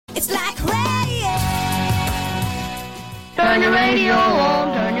Turn your radio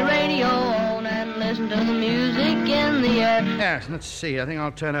on and listen to the music in the air. Yes, let's see. I think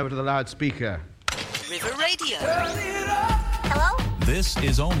I'll turn over to the loudspeaker. River Radio. Hello? This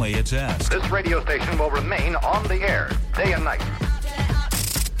is only a test. This radio station will remain on the air, day and night.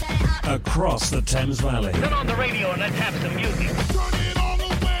 Across the Thames Valley. Turn on the radio and let's have some music. Turn it all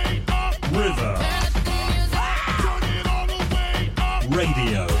the way up. River. Turn it all the way up.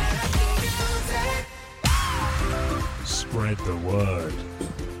 Radio. Spread the word.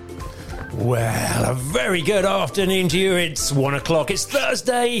 Well, a very good afternoon to you. It's 1 o'clock. It's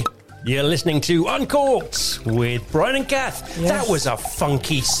Thursday. You're listening to Uncorked with Brian and Kath. Yes. That was a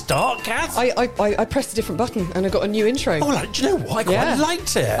funky start, Kath. I pressed a different button and I got a new intro. Oh, do you know what? I quite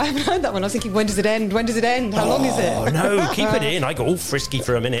liked it. I haven't heard that one. I was thinking, when does it end? When does it end? How long is it? Oh, no, keep it in. I got all frisky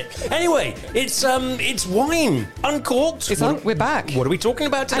for a minute. Anyway, it's wine. Uncorked. We're back. What are we talking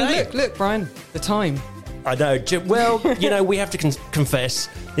about today? And look, Brian, the time. I know. Well, we have to confess,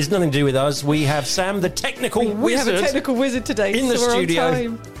 it's nothing to do with us. We have Sam, the technical wizard. We have a technical wizard today. In the so studio. We're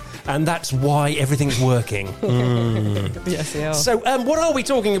on time. And that's why everything's working. Yes, they are. So, what are we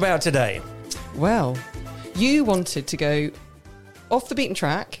talking about today? Well, you wanted to go off the beaten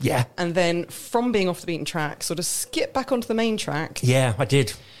track. Yeah. And then from being off the beaten track, sort of skip back onto the main track. Yeah, I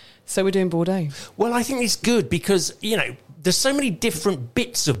did. So we're doing Bordeaux. Well, I think it's good because, there's so many different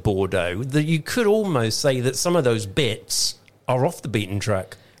bits of Bordeaux that you could almost say that some of those bits are off the beaten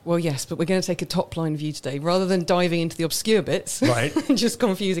track. Well, yes, but we're going to take a top-line view today. Rather than diving into the obscure bits right. and just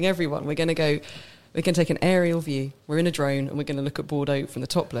confusing everyone, we're going to take an aerial view. We're in a drone and we're going to look at Bordeaux from the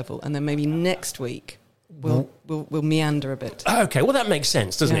top level. And then maybe next week, we'll meander a bit. Okay, well, that makes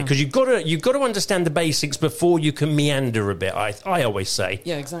sense, doesn't it? Because you've got to understand the basics before you can meander a bit, I always say.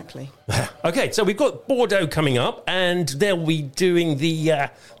 Yeah, exactly. Okay, so we've got Bordeaux coming up, and they'll be doing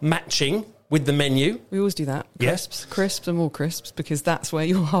the matching with the menu. We always do that. Yes. Crisps and more crisps, because that's where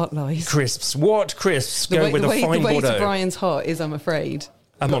your heart lies. Crisps. What crisps go with a fine Bordeaux? The way to Brian's heart is, I'm afraid,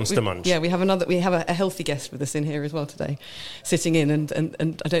 a Monster Munch. Yeah, we have a healthy guest with us in here as well today, sitting in,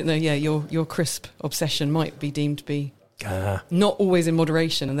 and I don't know, your crisp obsession might be deemed to be not always in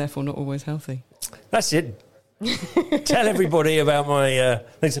moderation and therefore not always healthy. That's it. Tell everybody about my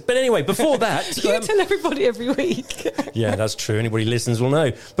things. But anyway, before that... you tell everybody every week. Yeah, that's true. Anybody who listens will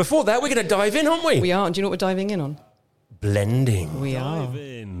know. Before that, we're going to dive in, aren't we? We are. And do you know what we're diving in on? Blending. We are. Dive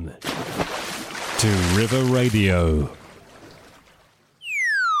in to River Radio.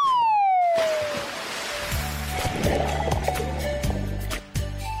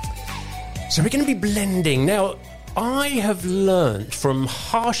 So we're going to be blending. Now, I have learnt from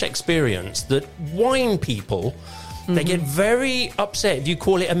harsh experience that wine people, they get very upset if you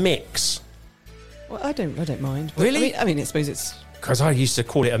call it a mix. Well, I don't mind. Really? I mean, I suppose it's... Because I used to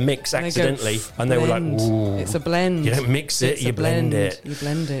call it a mix accidentally, and they were like, ooh. It's a blend. You don't mix it, you blend it. You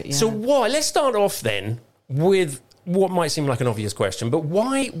blend it, yeah. So why? Let's start off then with what might seem like an obvious question, but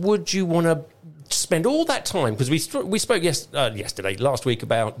why would you want to spend all that time? Because we spoke last week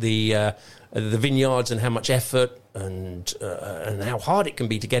about the vineyards and how much effort and how hard it can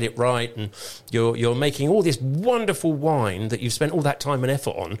be to get it right, and you're making all this wonderful wine that you've spent all that time and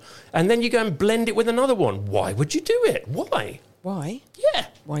effort on, and then you go and blend it with another one. Why would you do it? Why? Why? Yeah.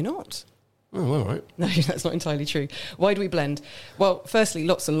 Why not? Oh, all right. No, that's not entirely true. Why do we blend? Well, firstly,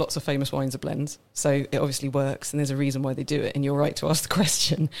 lots and lots of famous wines are blends, so it obviously works, and there's a reason why they do it, and you're right to ask the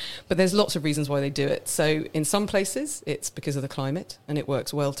question. But there's lots of reasons why they do it. So in some places, it's because of the climate, and it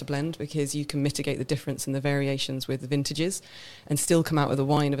works well to blend because you can mitigate the difference in the variations with the vintages and still come out with a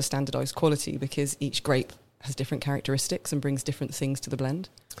wine of a standardised quality because each grape has different characteristics and brings different things to the blend.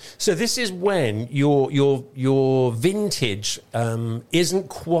 So this is when your vintage isn't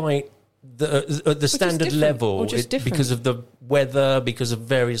quite the standard level because of the weather, because of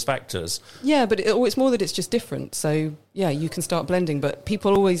various factors. Yeah, but it's more that it's just different. So, yeah, you can start blending, but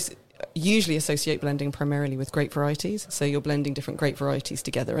people always usually associate blending primarily with grape varieties. So you're blending different grape varieties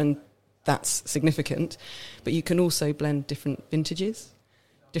together, and that's significant. But you can also blend different vintages,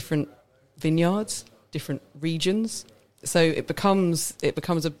 different vineyards, different regions. So it becomes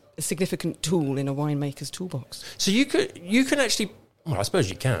a significant tool in a winemaker's toolbox. So you can actually... Well, I suppose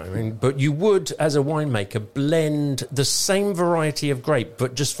you can, but you would, as a winemaker, blend the same variety of grape,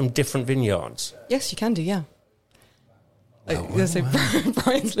 but just from different vineyards. Yes, you can do, yeah. So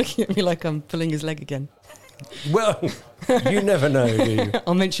Brian's looking at me like I'm pulling his leg again. Well, you never know, do you?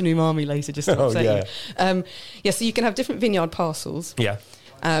 I'll mention umami later, just to say. Yeah. So you can have different vineyard parcels. Yeah.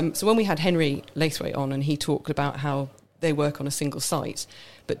 So when we had Henry Laithwaite on, and he talked about how they work on a single site,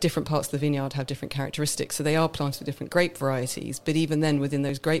 but different parts of the vineyard have different characteristics. So they are planted with different grape varieties, but even then within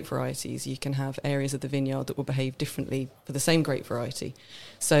those grape varieties, you can have areas of the vineyard that will behave differently for the same grape variety.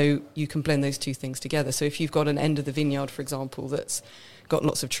 So you can blend those two things together. So if you've got an end of the vineyard, for example, that's got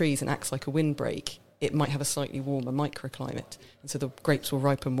lots of trees and acts like a windbreak, it might have a slightly warmer microclimate, and so the grapes will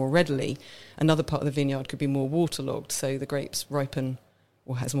ripen more readily. Another part of the vineyard could be more waterlogged, so the grapes ripen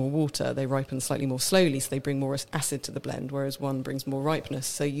or has more water, they ripen slightly more slowly, so they bring more acid to the blend, whereas one brings more ripeness.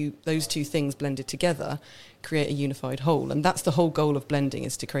 So those two things blended together create a unified whole, and that's the whole goal of blending,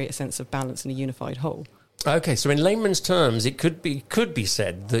 is to create a sense of balance in a unified whole. Okay, so in layman's terms, it could be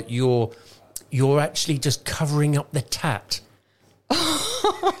said that you're actually just covering up the tat.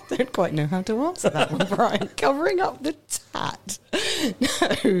 I don't quite know how to answer that one, Brian. Covering up the tat.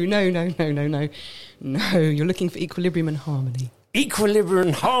 No. No, you're looking for equilibrium and harmony. Equilibrium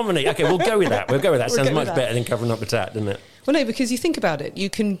and harmony. Okay, we'll go with that. Sounds much better than covering up the tat, doesn't it? Well, no, because you think about it, you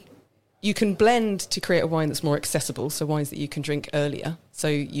can blend to create a wine that's more accessible, so wines that you can drink earlier. So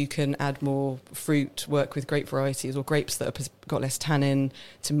you can add more fruit, work with grape varieties or grapes that have got less tannin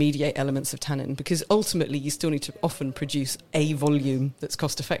to mediate elements of tannin, because ultimately you still need to often produce a volume that's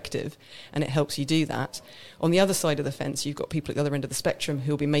cost effective, and it helps you do that. On the other side of the fence, you've got people at the other end of the spectrum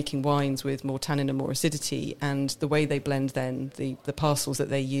who'll be making wines with more tannin and more acidity, and the way they blend then, the parcels that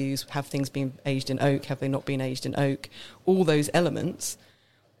they use, have things been aged in oak, have they not been aged in oak, all those elements,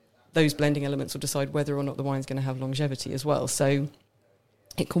 those blending elements will decide whether or not the wine's going to have longevity as well. So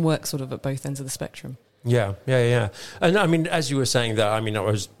it can work sort of at both ends of the spectrum. Yeah. And I mean, as you were saying that, I mean, I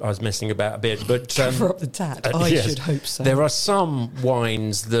was messing about a bit, but cover up the tat. Yes, should hope so. There are some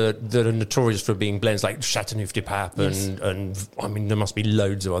wines that are notorious for being blends, like Chateauneuf du Pape, and I mean, there must be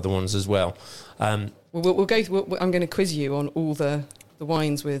loads of other ones as well. We'll go. I'm going to quiz you on all the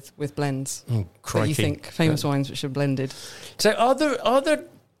wines with blends that you think famous wines which are blended. So are there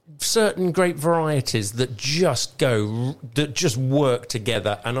certain grape varieties that just work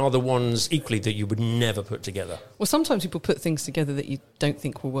together, and are the ones equally that you would never put together? Well, sometimes people put things together that you don't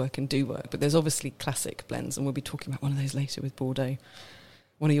think will work and do work, but there's obviously classic blends, and we'll be talking about one of those later with Bordeaux,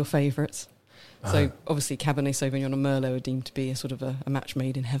 one of your favourites. So obviously Cabernet Sauvignon and Merlot are deemed to be a sort of a match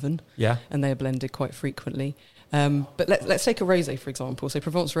made in heaven. Yeah. And they are blended quite frequently. But let's take a rosé, for example. So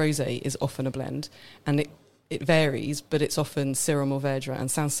Provence rosé is often a blend, and it varies, but it's often Syrah, Mourvèdre and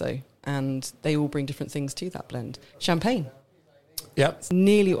Cinsault, and they all bring different things to that blend. Champagne. Yeah. It's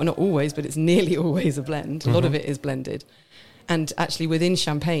nearly, well, not always, but it's nearly always a blend. A lot of it is blended. And actually within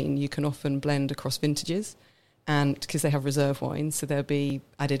Champagne, you can often blend across vintages, and because they have reserve wines, so they'll be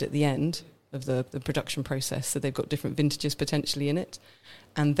added at the end of the production process, so they've got different vintages potentially in it.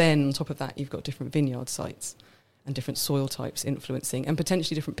 And then on top of that, you've got different vineyard sites and different soil types influencing, and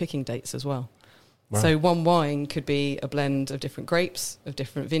potentially different picking dates as well. Wow. So one wine could be a blend of different grapes, of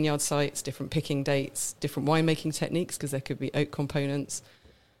different vineyard sites, different picking dates, different winemaking techniques, because there could be oak components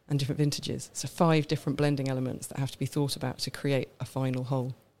and different vintages. So 5 different blending elements that have to be thought about to create a final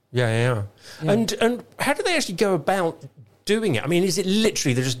whole. Yeah. And how do they actually go about doing it? I mean, is it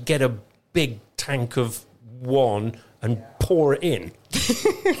literally they just get a big tank of one and pour it in?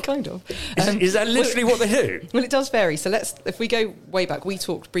 Kind of. Is that literally what they do? Well, it does vary. So if we go way back, we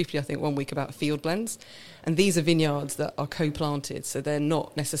talked briefly, I think, one week about field blends. And these are vineyards that are co-planted. So they're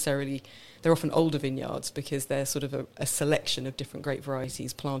not necessarily, they're often older vineyards because they're sort of a selection of different grape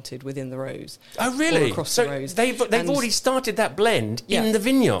varieties planted within the rows. Oh, really? Or across so the rows. They've already started that blend in the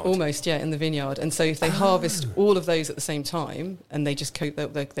vineyard? Almost, yeah, in the vineyard. And so if they harvest all of those at the same time and they just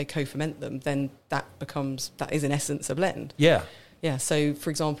they co-ferment them, then that is in essence a blend. Yeah. Yeah, so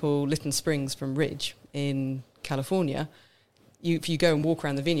for example, Lytton Springs from Ridge in California, if you go and walk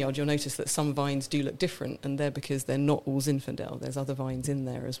around the vineyard, you'll notice that some vines do look different, and they're because they're not all Zinfandel. There's other vines in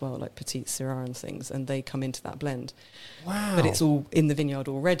there as well, like Petite Syrah and things, and they come into that blend. Wow. But it's all in the vineyard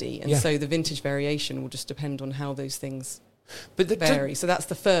already, and so the vintage variation will just depend on how those things vary. So that's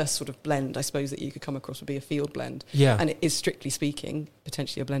the first sort of blend, I suppose, that you could come across would be a field blend. Yeah. And it is, strictly speaking,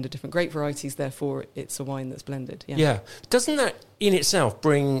 potentially a blend of different grape varieties, therefore it's a wine that's blended. Yeah. Doesn't that in itself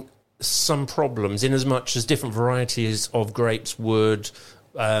bring some problems, in as much as different varieties of grapes would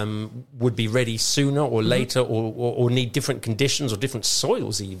be ready sooner or later, or need different conditions or different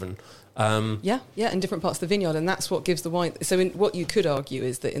soils even? In different parts of the vineyard, and that's what gives the wine. So what you could argue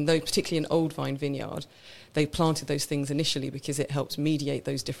is that particularly an old vine vineyard, they planted those things initially because it helps mediate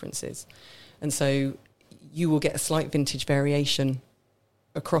those differences, and so you will get a slight vintage variation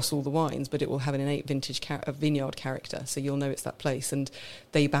across all the wines, but it will have an innate vineyard character, so you'll know it's that place, and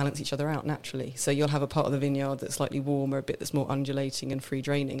they balance each other out naturally. So you'll have a part of the vineyard that's slightly warmer, a bit that's more undulating and free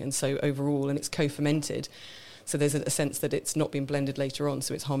draining, and so overall, and it's co-fermented, So there's a sense that it's not been blended later on,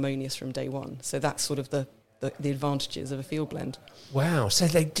 so it's harmonious from day one. So that's sort of the advantages of a field blend. Wow. So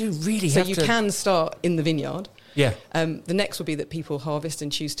they do really So have you to... can start in the vineyard. Yeah. The next will be that people harvest and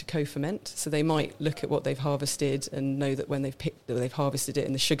choose to co-ferment. So they might look at what they've harvested and know that when they've harvested it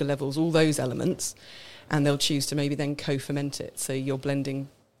and the sugar levels, all those elements, and they'll choose to maybe then co-ferment it. So you're blending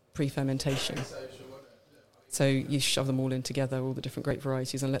pre-fermentation. So you shove them all in together, all the different grape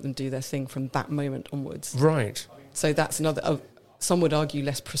varieties, and let them do their thing from that moment onwards. Right. So that's another... some would argue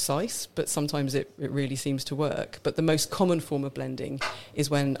less precise, but sometimes it really seems to work. But the most common form of blending is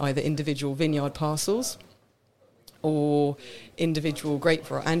when either individual vineyard parcels or individual grape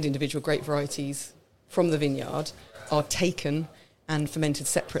varieties from the vineyard are taken and fermented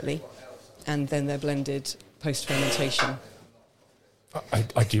separately, and then they're blended post-fermentation.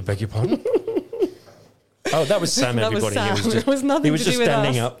 I do beg your pardon? Oh, that was Sam, That was everybody. Sam. It was nothing he was to do just with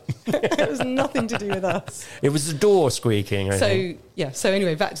standing us. up. It was nothing to do with us. It was the door squeaking, I think. So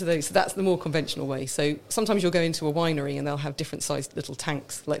anyway, back to those. So that's the more conventional way. So sometimes you'll go into a winery and they'll have different sized little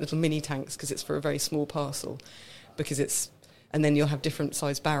tanks, like little mini tanks, because it's for a very small parcel. And then you'll have different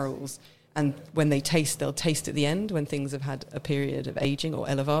sized barrels. And when they taste, they'll taste at the end when things have had a period of aging or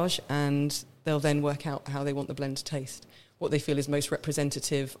élevage, and they'll then work out how they want the blend to taste, what they feel is most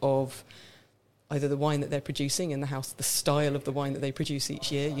representative of either the wine that they're producing in the house, the style of the wine that they produce each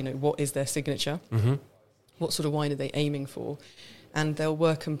year, what is their signature, what sort of wine are they aiming for, and they'll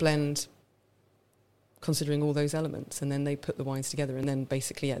work and blend considering all those elements, and then they put the wines together, and then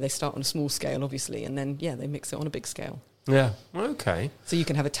basically, they start on a small scale, obviously, and then, they mix it on a big scale. Yeah, okay. So you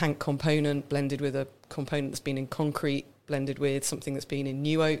can have a tank component blended with a component that's been in concrete, blended with something that's been in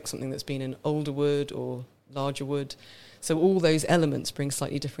new oak, something that's been in older wood or larger wood. So all those elements bring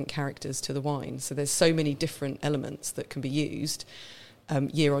slightly different characters to the wine. So there's so many different elements that can be used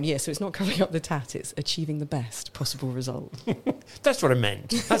year on year. So it's not covering up the tat, it's achieving the best possible result. That's what I meant.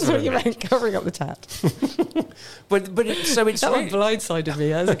 That's what you meant, covering up the tat. But it's That one blindsided me,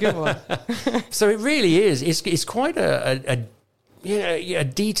 that's a good one. So it really is. It's quite a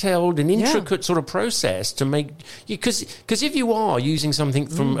detailed and intricate sort of process to make, because if you are using something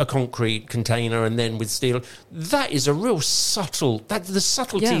from a concrete container and then with steel, that is a real the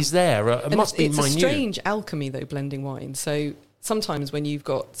subtleties there must be minute. It's a strange alchemy though, blending wine. So sometimes when you've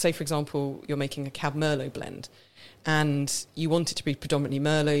got, say for example, you're making a Cab Merlot blend and you want it to be predominantly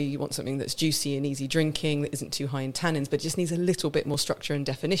Merlot, you want something that's juicy and easy drinking, that isn't too high in tannins, but just needs a little bit more structure and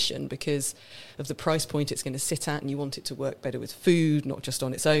definition because of the price point it's going to sit at, and you want it to work better with food, not just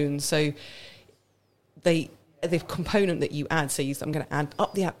on its own. So the component that you add, say I'm going to add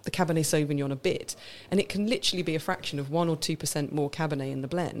up the Cabernet Sauvignon a bit, and it can literally be a fraction of 1 or 2% more Cabernet in the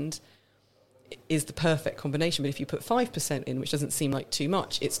blend, is the perfect combination. But if you put 5% in, which doesn't seem like too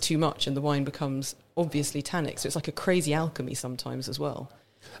much, it's too much, and the wine becomes obviously tannic. So it's like a crazy alchemy sometimes as well.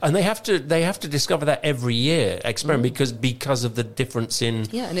 And they have to discover that every year, experiment, because of the difference in...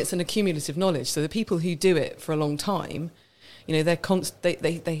 Yeah, and it's an accumulative knowledge. So the people who do it for a long time,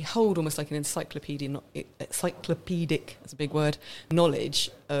 they hold almost like an encyclopedic, that's a big word,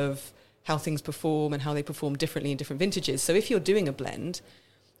 knowledge of how things perform and how they perform differently in different vintages. So if you're doing a blend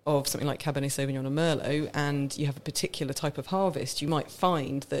of something like Cabernet Sauvignon or Merlot and you have a particular type of harvest, you might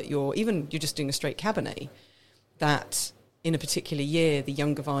find that you're just doing a straight Cabernet, that in a particular year the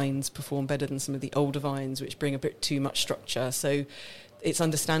younger vines perform better than some of the older vines, which bring a bit too much structure. So it's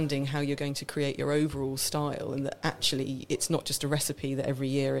understanding how you're going to create your overall style, and that actually it's not just a recipe that every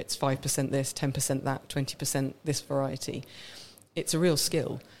year it's 5% this, 10% that, 20% this variety. It's a real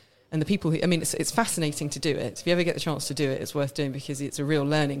skill. And the people it's fascinating to do it. If you ever get the chance to do it, it's worth doing because it's a real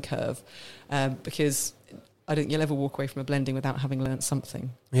learning curve. Because I don't think you'll ever walk away from a blending without having learnt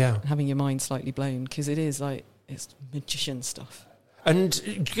something. Yeah. And having your mind slightly blown, because it's magician stuff.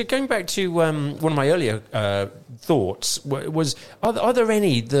 And going back to one of my earlier thoughts was, are there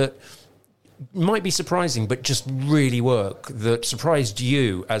any that might be surprising but just really work, that surprised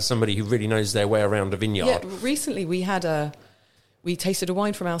you as somebody who really knows their way around a vineyard? Yeah, recently we tasted a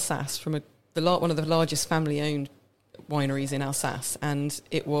wine from Alsace, from one of the largest family-owned wineries in Alsace, and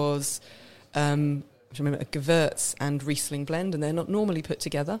it was, I remember, a Gewürz and Riesling blend, and they're not normally put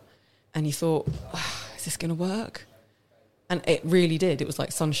together. And you thought, is this going to work? And it really did. It was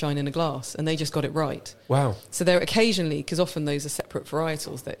like sunshine in a glass, and they just got it right. Wow. So they're occasionally, because often those are separate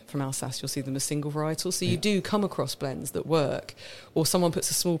varietals that from Alsace, you'll see them as single varietals. So you do come across blends that work, or someone puts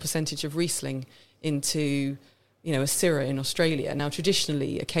a small percentage of Riesling into... a Syrah in Australia. Now,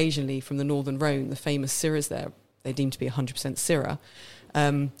 traditionally, occasionally from the Northern Rhone, the famous Syrahs there, they're deemed to be 100% Syrah.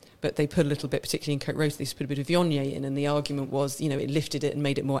 but they put a little bit, particularly in Cote Rose, they put a bit of Viognier in, and the argument was, it lifted it and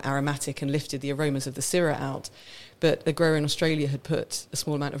made it more aromatic and lifted the aromas of the Syrah out. But a grower in Australia had put a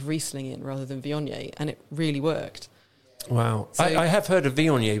small amount of Riesling in rather than Viognier, and it really worked. Wow. So, I have heard of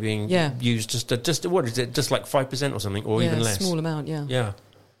Viognier being used just what is it, just like 5% or something, or even less? Small amount, yeah. Yeah.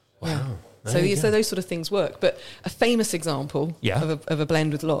 Wow. Yeah. So those sort of things work. But a famous example of a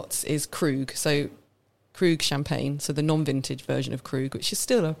blend with lots is Krug. So Krug Champagne, so the non-vintage version of Krug, which is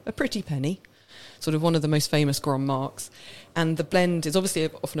still a pretty penny, sort of one of the most famous Grand Marques. And the blend is obviously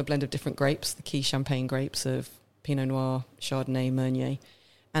often a blend of different grapes, the key champagne grapes of Pinot Noir, Chardonnay, Meunier.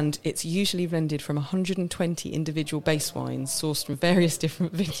 And it's usually blended from 120 individual base wines sourced from various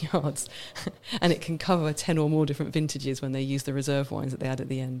different vineyards. And it can cover 10 or more different vintages when they use the reserve wines that they add at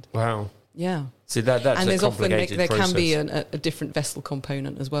the end. Wow. Yeah. See, that's and a there's complicated often, there process. can be a different vessel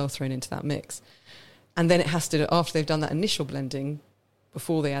component as well thrown into that mix. And then it has to, after they've done that initial blending,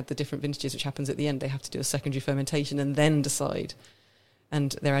 before they add the different vintages, which happens at the end, they have to do a secondary fermentation and then decide.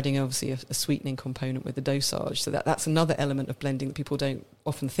 And they're adding, obviously, a sweetening component with the dosage. So that's another element of blending that people don't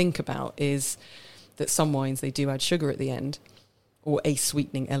often think about, is that some wines, they do add sugar at the end, or a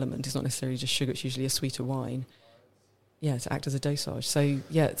sweetening element. It's not necessarily just sugar, it's usually a sweeter wine. Yeah, to act as a dosage. So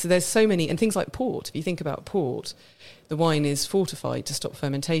there's so many, and things like port. If you think about port, the wine is fortified to stop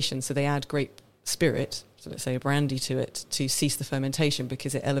fermentation, so they add grape spirit, so let's say a brandy to it, to cease the fermentation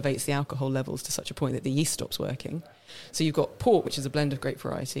because it elevates the alcohol levels to such a point that the yeast stops working. So you've got port, which is a blend of grape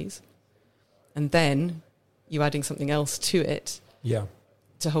varieties, and then you're adding something else to it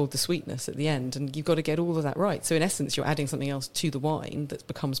to hold the sweetness at the end, and you've got to get all of that right. So in essence, you're adding something else to the wine that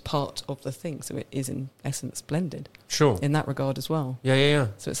becomes part of the thing, so it is in essence blended. Sure. In that regard as well. Yeah.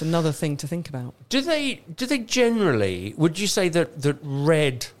 So it's another thing to think about. Do they generally, would you say that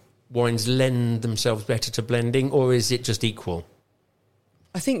red wines lend themselves better to blending, or is it just equal?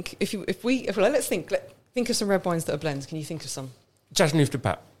 I think let's think of some red wines that are blends. Can you think of some? Chateauneuf du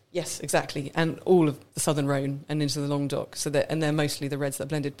Pape. Yes, exactly, and all of the Southern Rhone and into the Languedoc. So they're mostly the reds that are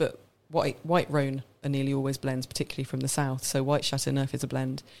blended, but white Rhone are nearly always blends, particularly from the south. So white Chateauneuf is a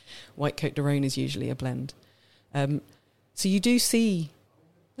blend, white Côte de Rhône is usually a blend. So you do see.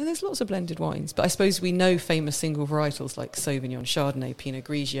 There's lots of blended wines, but I suppose we know famous single varietals like Sauvignon, Chardonnay, Pinot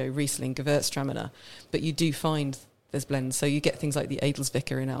Grigio, Riesling, Gewürztraminer, but you do find there's blends. So you get things like the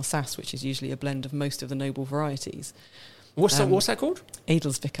Adelsvicker in Alsace, which is usually a blend of most of the noble varieties. What's that called?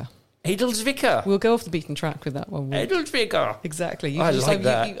 Adelsvicker. Adelsvicker. We'll go off the beaten track with that one. Adelsvicker. Exactly. I like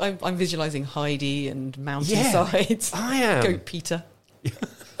that. I'm visualising Heidi and mountainsides. I am. Goat Peter. Do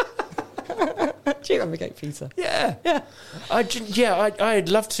you remember Goat Peter? Yeah. I'd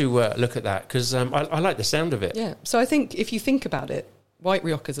love to look at that because I like the sound of it. Yeah. So I think if you think about it, white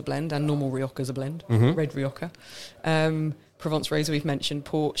Rioja's a blend and normal Rioja's a blend. Mm-hmm. Red Rioja. Provence Rosé we've mentioned.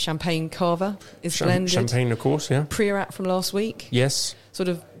 Port Champagne Cava is blended. Champagne, of course, yeah. Priorat from last week. Yes. Sort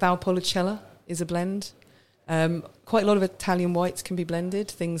of Valpolicella is a blend. Quite a lot of Italian whites can be blended.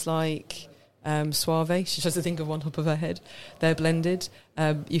 Things like Soave. She tries to think of one top of her head. They're blended.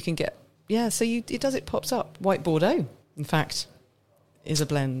 You can get... Yeah, so it pops up. White Bordeaux, in fact, is a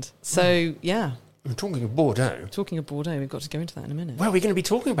blend. So, yeah. I'm talking of Bordeaux. Talking of Bordeaux, we've got to go into that in a minute. Well, we're going to be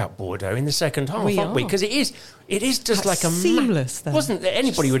talking about Bordeaux in the second half, aren't we? Because it is just That's like a... seamless, then. Wasn't there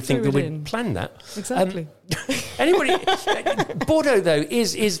anybody Just would think that threw it we'd in. plan that. Exactly. Bordeaux, though,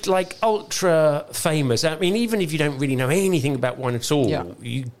 is like ultra famous. I mean, even if you don't really know anything about wine at all,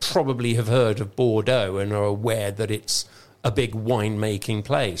 you probably have heard of Bordeaux and are aware that it's a big wine-making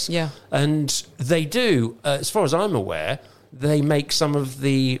place. Yeah. And they do, as far as I'm aware, they make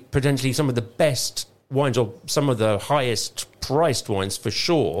potentially some of the best wines, or some of the highest priced wines for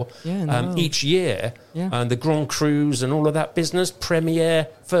sure, each year. Yeah. And the Grand Crus and all of that business, Premier,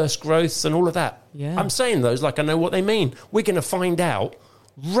 First Growths and all of that. Yeah. I'm saying those like I know what they mean. We're going to find out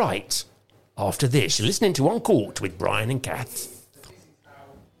right after this. You're listening to On Court with Brian and Kath.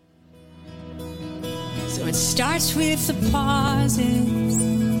 So it starts with the pauses.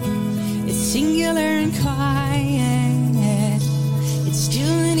 It's singular and quiet. It's still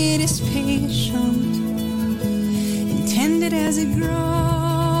and it is patient, intended as it grows.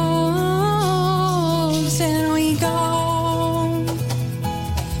 And we go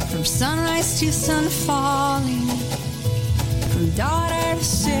from sunrise to sun falling, from daughter to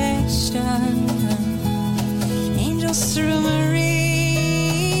sister, angels through Maria.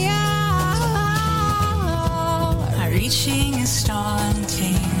 Reaching is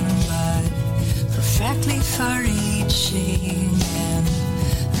daunting, but perfectly far reaching, and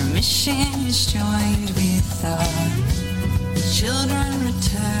our mission is joined with our children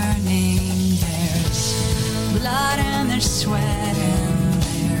returning. There's blood and there's sweat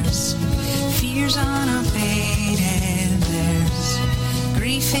and there's unabated. There's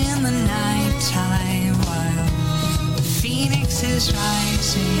grief in the nighttime while the phoenix is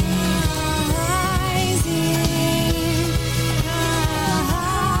rising.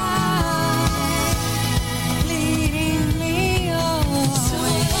 Leading me away. So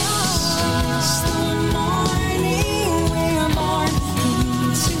it's the morning we're born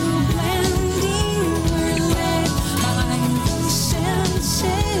into blending. We're led by the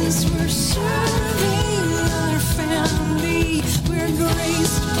senses. We're serving our family. We're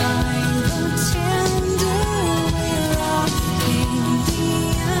graced by the tender. We're rocking the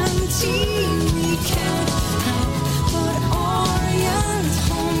empty. We can't help but orient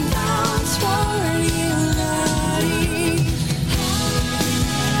homebound toward unity.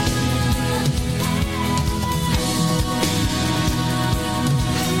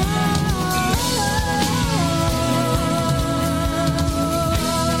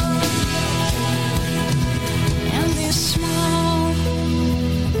 And this small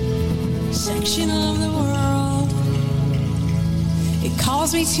section of the world, it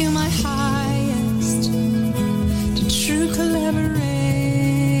calls me to my highest, to true collaboration.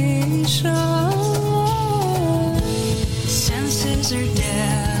 Senses are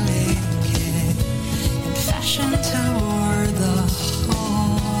delicate and fashioned toward the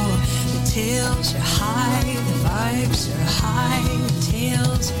whole. The tales are high, the vibes are high, the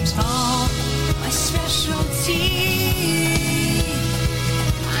tales are tall. My specialty,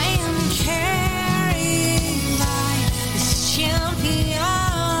 I am carried by this champion.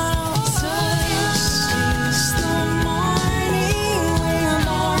 So this is the morning we're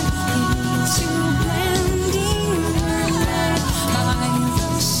born into blending. We're led by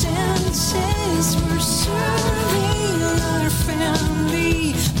the senses. We're serving our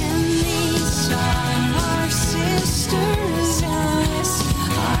family, and these are our sisters, and this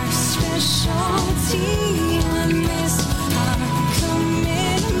our specialty, and this our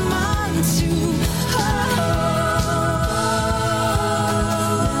commitment to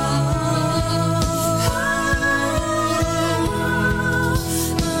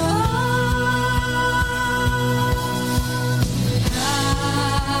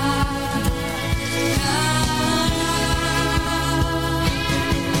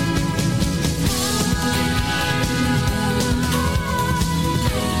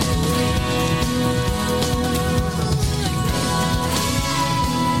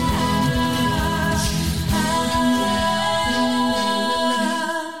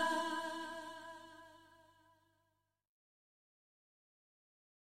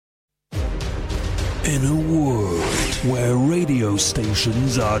In a world where radio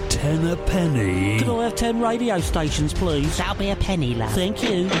stations are 10 a penny, Could I have 10 radio stations, please? That'll be a penny, love. Thank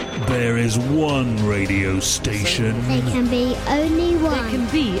you. there is one radio station There can be only one. There can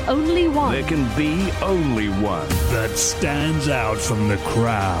be only one. There can be only one. that stands out from the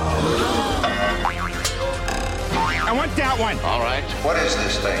crowd. I want that one. All right. What is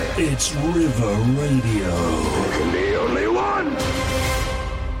this thing? It's River Radio. There can be only one.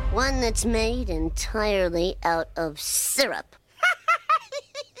 One that's made entirely out of syrup.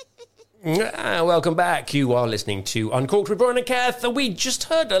 Welcome back. You are listening to Uncorked with Brian and Kath. We just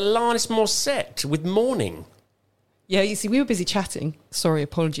heard Alanis Morissette with Morning. Yeah, you see, we were busy chatting. Sorry,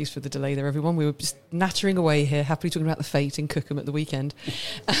 apologies for the delay there, everyone. We were just nattering away here, happily talking about the fate in Cookham at the weekend,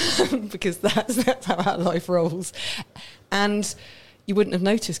 because that's how our life rolls. And you wouldn't have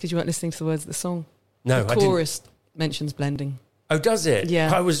noticed because you weren't listening to the words of the song. No, the I didn't. chorus mentions blending. Oh, does it?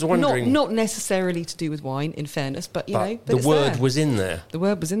 Yeah, I was wondering. Not necessarily to do with wine, in fairness, but you know, the it's word there. was in there. The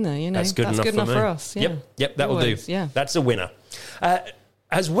word was in there. You know, That's good enough enough for me. for us. Yeah. Yep, that'll Always, do. Yeah, That's a winner.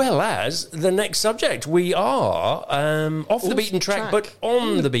 As well as the next subject, we are off the beaten track, but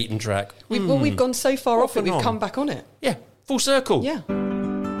on the beaten track. We've gone so far off it, we've and on. come back on it. Yeah, full circle. Yeah.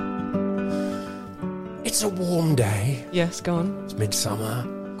 It's a warm day. Yes, go on. It's midsummer.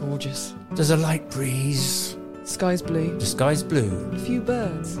 Gorgeous. There's a light breeze. Sky's blue. The sky's blue. A few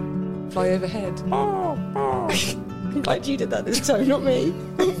birds fly overhead. I'm glad you did that this time, not me.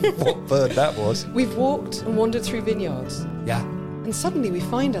 What bird that was? We've walked and wandered through vineyards. Yeah. And suddenly we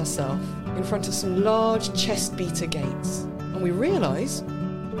find ourselves in front of some large chest beater gates. And we realise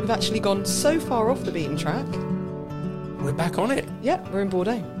we've actually gone so far off the beaten track. We're back on it. Yeah, we're in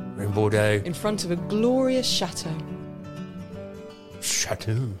Bordeaux. We're in Bordeaux. In front of a glorious chateau.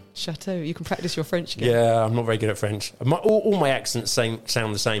 Chateau. You can practice your French again. Yeah, I'm not very good at French. All my accents sound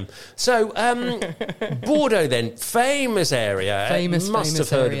the same. So, Bordeaux then, famous area. Must have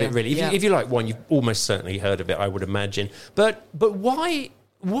heard of it, really. If you like wine, you've almost certainly heard of it, I would imagine. But why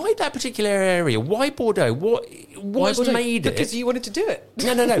why that particular area? Why Bordeaux? What's made it? Because you wanted to do it.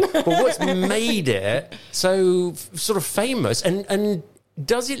 No. But what's made it so sort of famous? And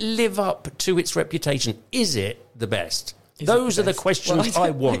does it live up to its reputation? Is it the best? Those are the questions I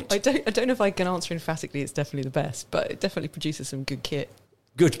want. I don't know if I can answer emphatically it's definitely the best, but it definitely produces some good kit.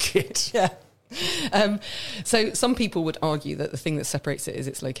 Good kit. Yeah. So some people would argue that the thing that separates it is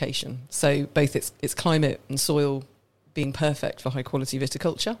its location. So both its climate and soil being perfect for high quality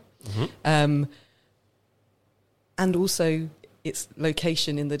viticulture, and also its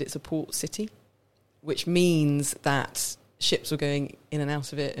location in that it's a port city, which means that ships were going in and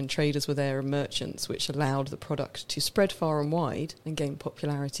out of it and traders were there and merchants, which allowed the product to spread far and wide and gain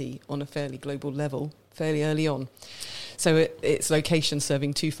popularity on a fairly global level fairly early on. So its location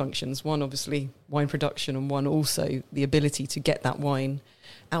serving two functions, one obviously wine production and one also the ability to get that wine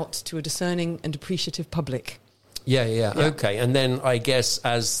out to a discerning and appreciative public. Yeah. Okay. And then I guess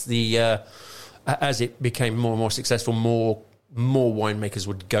as it became more and more successful, more winemakers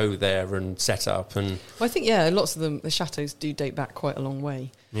would go there and set up. And well, I think lots of them, the chateaus do date back quite a long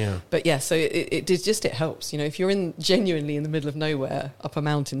way. Yeah. But so it helps. If you're genuinely in the middle of nowhere, up a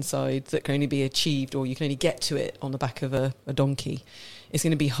mountainside that can only be achieved, or you can only get to it on the back of a donkey, it's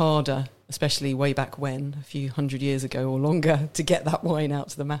going to be harder, especially way back when, a few hundred years ago or longer, to get that wine out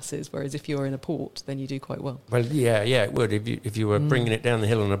to the masses. Whereas if you're in a port, then you do quite well. Well, yeah, it would. If you were bringing it down the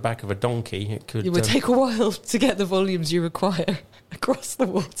hill on the back of a donkey, it could. It would take a while to get the volumes you require across the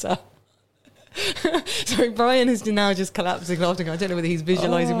water. Sorry, Brian is now just collapsing laughing. I don't know whether he's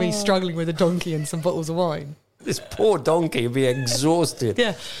visualising me struggling with a donkey and some bottles of wine. This poor donkey would be exhausted.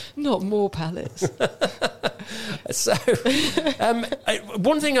 Yeah, not more pallets. So,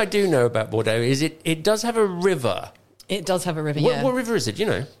 one thing I do know about Bordeaux is it does have a river. It does have a river, yeah. What river is it, do you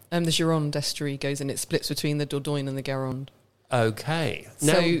know? The Gironde estuary goes and it splits between the Dordogne and the Garonne. Okay.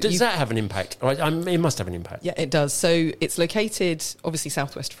 Now, does that have an impact? It must have an impact. Yeah, it does. So it's located, obviously,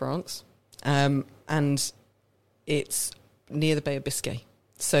 southwest France, and it's near the Bay of Biscay.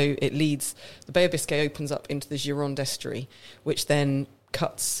 So the Bay of Biscay opens up into the Gironde estuary, which then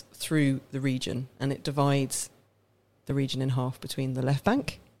cuts through the region, and it divides the region in half between the left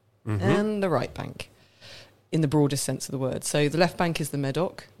bank and the right bank, in the broadest sense of the word. So the left bank is the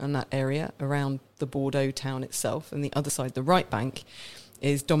Médoc and that area around the Bordeaux town itself, and the other side, the right bank,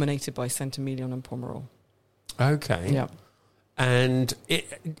 is dominated by Saint-Emilion and Pomerol. Okay. Yeah. And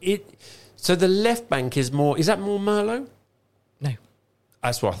so the left bank is more Merlot? No.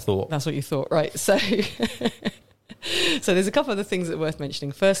 That's what I thought. That's what you thought, right. So there's a couple of other things that are worth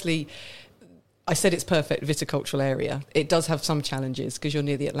mentioning. Firstly, I said it's perfect viticultural area. It does have some challenges because you're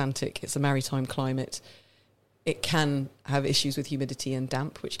near the Atlantic. It's a maritime climate. It can have issues with humidity and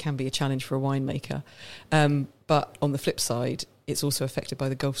damp, which can be a challenge for a winemaker. But on the flip side, it's also affected by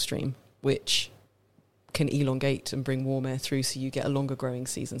the Gulf Stream, which can elongate and bring warm air through, so you get a longer growing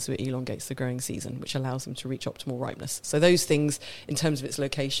season. So it elongates the growing season, which allows them to reach optimal ripeness. So those things, in terms of its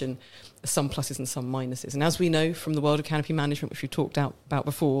location, are some pluses and some minuses. And as we know from the world of canopy management, which we've talked about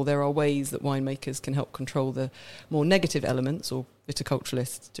before, there are ways that winemakers can help control the more negative elements, or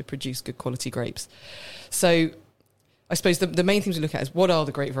viticulturalists, to produce good quality grapes. So I suppose the main things we look at is what are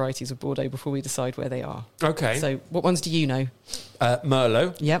the great varieties of Bordeaux before we decide where they are. Okay. So what ones do you know?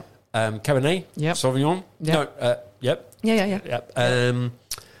 Merlot. Yep. Cabernet, yep. Sauvignon. Yep. No, yep. Yeah. Yep. I'm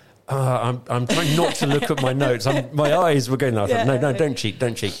trying not to look at my notes. My eyes were going. Yeah. No, don't cheat.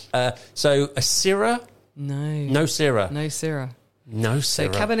 So a Syrah? No Syrah. So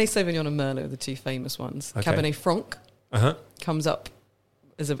Cabernet Sauvignon and Merlot are the two famous ones. Okay. Cabernet Franc comes up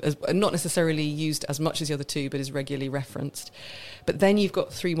as not necessarily used as much as the other two, but is regularly referenced. But then you've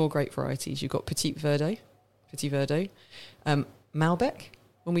got three more great varieties. You've got Petit Verdot, Malbec.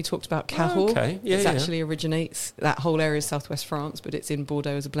 When we talked about Cahors, it actually originates, that whole area is southwest France, but it's in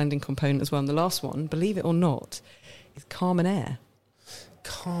Bordeaux as a blending component as well. And the last one, believe it or not, is Carmenère.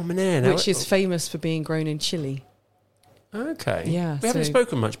 Which is famous for being grown in Chile. Okay. Yeah. We haven't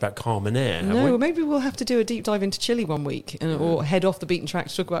spoken much about Carmenère, have we? No, maybe we'll have to do a deep dive into Chile one week, or head off the beaten track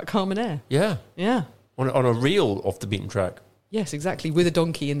to talk about Carmenère. Yeah. Yeah. On a real off the beaten track. Yes, exactly, with a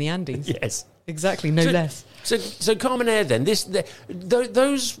donkey in the Andes. Yes. Exactly, no less. So Carmenère then,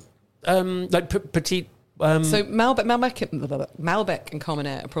 those like Petit... So Malbec and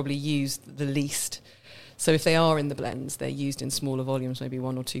Carmenère are probably used the least. So if they are in the blends, they're used in smaller volumes, maybe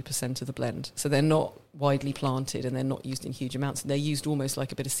 1 or 2% of the blend. So they're not widely planted and they're not used in huge amounts. They're used almost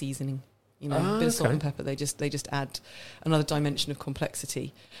like a bit of seasoning, a bit of salt and pepper. They just add another dimension of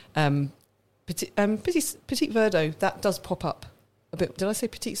complexity. Petit Verdot, that does pop up a bit. Did I say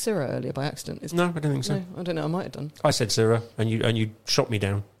Petite Syrah earlier by accident? No, I don't think so. No, I don't know. I might have done. I said Syrah, and you shot me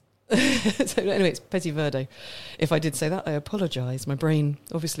down. So anyway, it's Petit Verdot. If I did say that, I apologise. My brain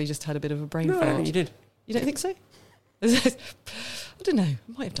obviously just had a bit of a brain No, I fart. think you did. You don't think so? I don't know. I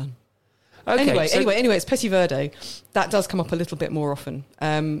might have done. Okay, Anyway, it's Petit Verdot. That does come up a little bit more often.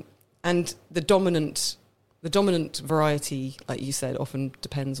 And the dominant variety, like you said, often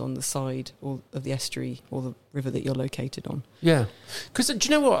depends on the side or of the estuary or the river that you're located on. Yeah, because do you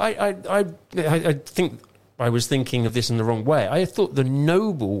know what? I think I was thinking of this in the wrong way. I thought the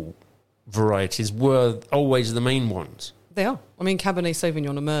noble varieties were always the main ones. They are. I mean, Cabernet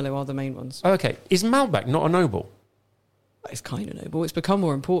Sauvignon and Merlot are the main ones. Okay, is Malbec not a noble? It's kind of noble. It's become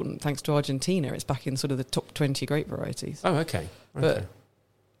more important thanks to Argentina. It's back in sort of the top 20 grape varieties. Oh, okay. But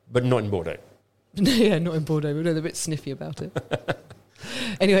not in Bordeaux. Yeah, not in Bordeaux. We're a bit sniffy about it.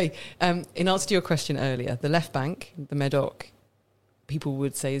 Anyway, in answer to your question earlier, the left bank, the Medoc, people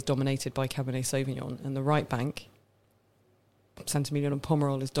would say is dominated by Cabernet Sauvignon, and the right bank, Saint-Emilion and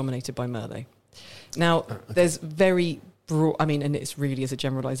Pomerol, is dominated by Merlot. Now, there's very broad, and it's really as a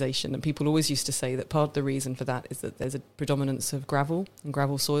generalisation, and people always used to say that part of the reason for that is that there's a predominance of gravel and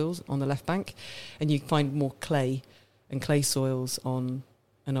gravel soils on the left bank, and you find more clay and clay soils on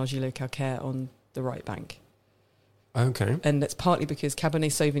an argilo-calcaire on the right bank. Okay. And that's partly because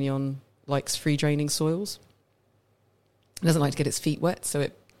Cabernet Sauvignon likes free-draining soils. It doesn't like to get its feet wet, so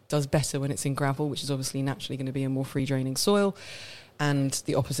it does better when it's in gravel, which is obviously naturally going to be a more free-draining soil. And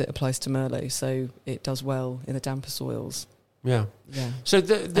the opposite applies to Merlot, so it does well in the damper soils. Yeah. Yeah. So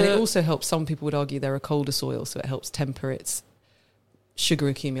and it also helps, some people would argue they're a colder soil, so it helps temper its sugar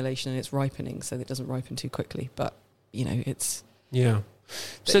accumulation and its ripening so that it doesn't ripen too quickly. But, it's... Yeah.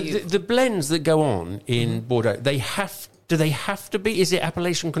 So the blends that go on in Bordeaux, do they have to be? Is it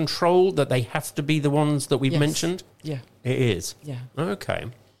appellation control that they have to be the ones that we've mentioned? Yeah. It is? Yeah. Okay.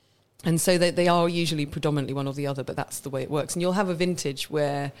 And so they are usually predominantly one or the other, but that's the way it works. And you'll have a vintage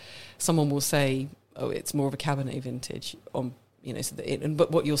where someone will say, oh, it's more of a Cabernet vintage.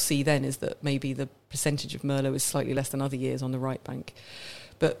 But what you'll see then is that maybe the percentage of Merlot is slightly less than other years on the right bank.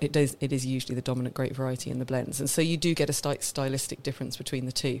 But it is usually the dominant grape variety in the blends. And so you do get a stylistic difference between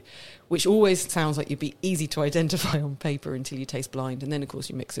the two, which always sounds like you'd be easy to identify on paper until you taste blind. And then, of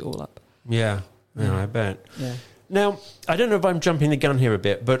course, you mix it all up. Yeah, I bet. Yeah. Now, I don't know if I'm jumping the gun here a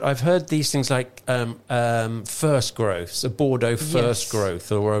bit, but I've heard these things like first growths, a Bordeaux first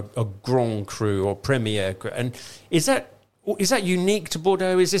growth, or a Grand Cru or Premier. And is that unique to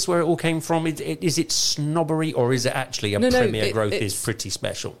Bordeaux? Is this where it all came from? Is it snobbery, or is it actually Premier growth is pretty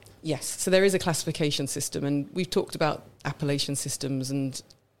special? Yes. So there is a classification system, and we've talked about appellation systems and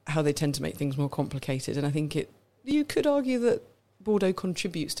how they tend to make things more complicated. And I think you could argue that Bordeaux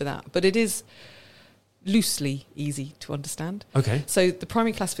contributes to that, but it is loosely easy to understand. Okay. So the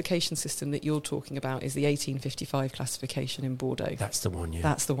primary classification system that you're talking about is the 1855 classification in Bordeaux. That's the one, yeah.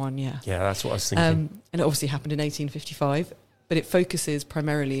 That's the one, yeah. Yeah, that's what I was thinking. And it obviously happened in 1855, but it focuses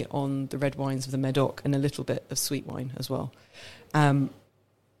primarily on the red wines of the Medoc and a little bit of sweet wine as well.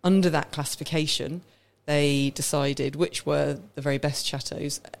 Under that classification, they decided which were the very best chateaux.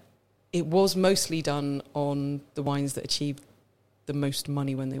 It was mostly done on the wines that achieved the most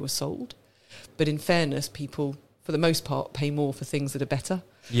money when they were sold. But in fairness, people, for the most part, pay more for things that are better.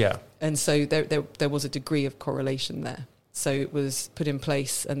 Yeah. And so there was a degree of correlation there. So it was put in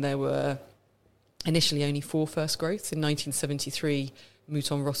place, and there were initially only 4 first growths. In 1973,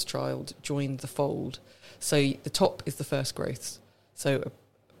 Mouton Rothschild joined the fold. So the top is the first growths. So a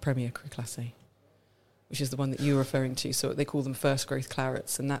Premier Cru Classé, which is the one that you were referring to. So they call them first growth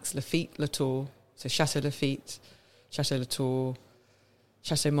clarets, and that's Lafite, Latour, so Chateau Lafite, Chateau Latour,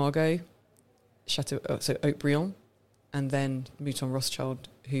 Chateau Margaux, so Haut-Brion, and then Mouton Rothschild,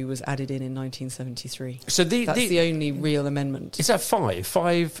 who was added in 1973. So that's the only real amendment. Is that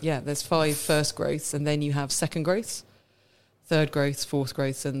 5? Yeah, there's 5 first growths, and then you have second growths, third growths, fourth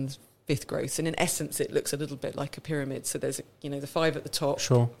growths, and fifth growths. And in essence, it looks a little bit like a pyramid. So there's the 5 at the top,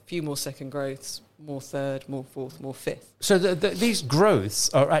 a few more second growths, more third, more fourth, more fifth. So these growths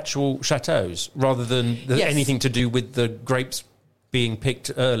are actual chateaux rather than anything to do with the grapes being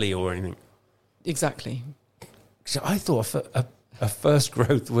picked early or anything. Exactly. So I thought a first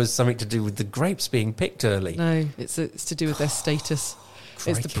growth was something to do with the grapes being picked early. No, it's to do with their status.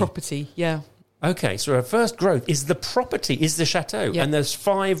 It's the property, yeah. Okay, so a first growth is the property, is the chateau. Yeah. And there's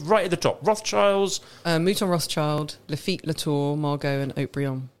 5 right at the top. Rothschilds. Mouton Rothschild, Lafite, Latour, Margaux and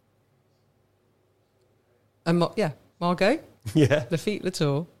Haut-Brion. Margaux. Yeah. Lafite,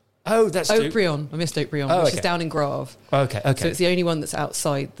 Latour. Oh, that's Haut-Brion. I missed Haut-Brion, which is down in Grave. Okay. So it's the only one that's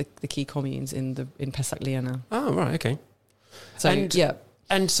outside the key communes in Pessac-Léognan. Oh, right, okay. So,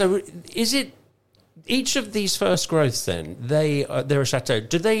 And so is it each of these first growths then, they're a chateau.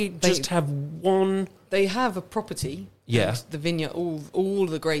 Do they just have one? They have a property. Yeah. And the vineyard, all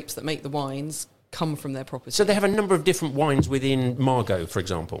the grapes that make the wines come from their property. So they have a number of different wines within Margaux, for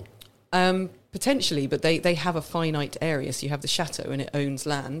example? Potentially, but they have a finite area. So you have the chateau and it owns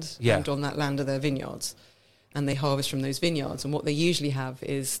land, and on that land are their vineyards. And they harvest from those vineyards. And what they usually have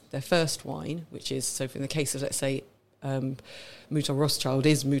is their first wine, which is, so in the case of, let's say, Mouton Rothschild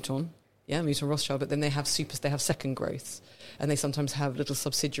is Mouton. Yeah, Mouton Rothschild. But then they have second growths. And they sometimes have little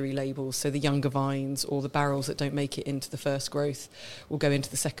subsidiary labels. So the younger vines or the barrels that don't make it into the first growth will go into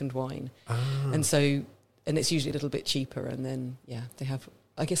the second wine. And so, and it's usually a little bit cheaper. And then, they have,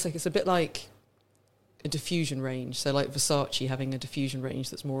 I guess like it's a bit like a diffusion range. So like Versace having a diffusion range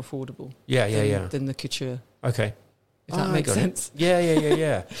that's more affordable. Than the couture. Okay. If that makes sense.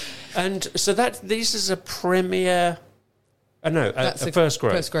 Yeah. And so this is a Premier... That's a first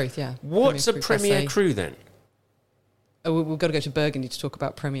growth. First growth, yeah. What's a Premier Cru then? Oh, we've got to go to Burgundy to talk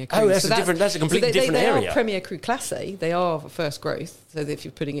about Premier Cru. Oh, that's a completely different area. They are Premier Cru Classé. They are first growth, so if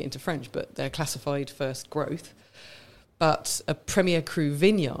you're putting it into French, but they're classified first growth. But a Premier Cru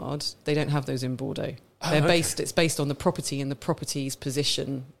vineyard, they don't have those in Bordeaux. It's based on the property and the property's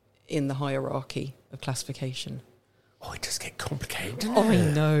position in the hierarchy of classification. Oh, it does get complicated, doesn't I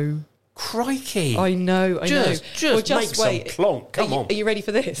it? know. Crikey. I know. Just make wait. some plonk. Come on. Are you ready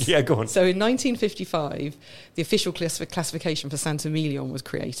for this? Yeah, go on. So in 1955, the official classification for Saint-Emilion was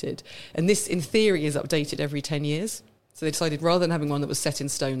created. And this, in theory, is updated every 10 years. So they decided rather than having one that was set in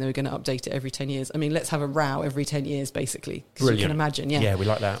stone, they were going to update it every 10 years. I mean, let's have a row every 10 years, basically. Because you can imagine, Yeah, we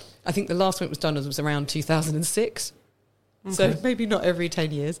like that. I think the last one it was done was around 2006. Okay. So maybe not every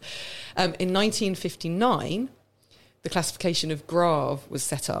 10 years. In 1959... the classification of Grave was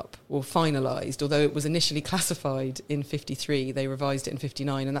set up or finalised, although it was initially classified in 53. They revised it in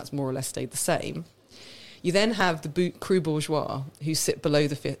 59, and that's more or less stayed the same. You then have the Cru Bourgeois, who sit below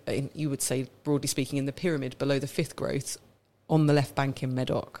the fifth, you would say, broadly speaking, in the pyramid, below the fifth growths on the left bank in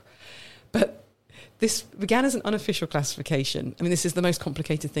Medoc. But this began as an unofficial classification. I mean, this is the most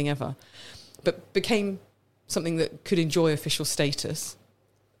complicated thing ever, but became something that could enjoy official status.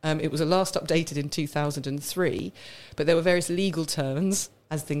 It was last updated in 2003, but there were various legal turns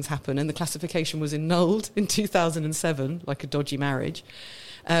as things happen, and the classification was annulled in 2007, like a dodgy marriage.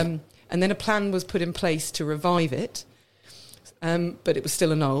 And then a plan was put in place to revive it, but it was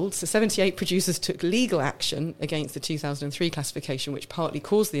still annulled. So 78 producers took legal action against the 2003 classification, which partly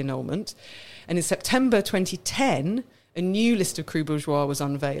caused the annulment. And in September 2010, a new list of Cru Bourgeois was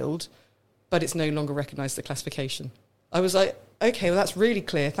unveiled, but it's no longer recognised as a classification. I was like, okay, well, that's really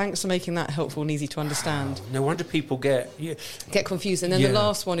clear. Thanks for making that helpful and easy to understand. Wow. No wonder people get confused. And then the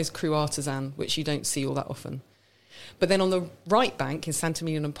last one is Cru Artisan, which you don't see all that often. But then on the right bank in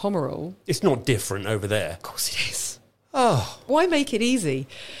Saint-Emilion and Pomerol... it's not different over there. Of course it is. Oh. Why make it easy?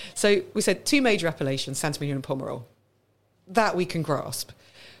 So we said two major appellations, Saint-Emilion and Pomerol. That we can grasp.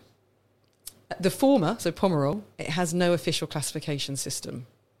 The former, so Pomerol, it has no official classification system.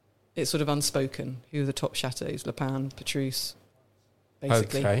 It's sort of unspoken. Who are the top chateaux? Le Pan, Petrus,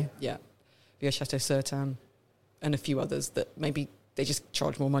 basically. Okay. Yeah. Via Chateau Certain and a few others that maybe they just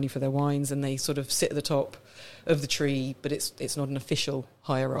charge more money for their wines and they sort of sit at the top of the tree, but it's not an official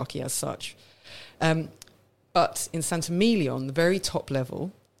hierarchy as such. But in Saint-Emilion, the very top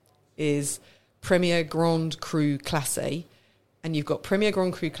level is Premier Grand Cru Classé, and you've got Premier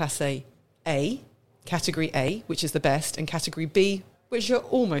Grand Cru Classé A, Category A, which is the best, and Category B, which are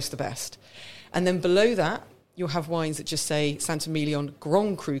almost the best. And then below that, you'll have wines that just say Saint-Emilion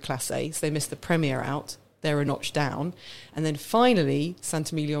Grand Cru Classé, so they miss the Premier out. They're a notch down. And then finally,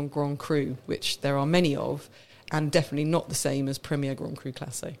 Saint-Emilion Grand Cru, which there are many of, and definitely not the same as Premier Grand Cru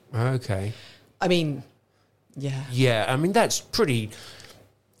Classé. Okay. I mean, yeah. Yeah, I mean, that's pretty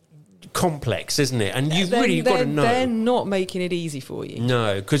complex, isn't it? And you've got to know. They're not making it easy for you.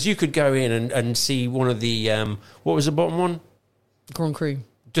 No, because you could go in and see one of the, what was the bottom one? Grand Cru.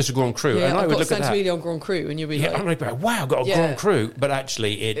 Just a Grand Cru. Yeah, and I would got look at that. Saint-Emilion Grand Cru, and you'll be like... and I'd be like, wow, I've got a Grand Cru. But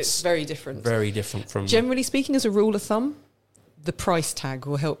actually, it's very different. Very different from... Generally speaking, as a rule of thumb, the price tag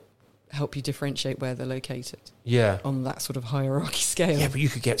will help you differentiate where they're located. Yeah. On that sort of hierarchy scale. Yeah, but you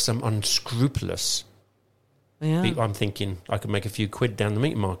could get some unscrupulous... Yeah. I'm thinking I could make a few quid down the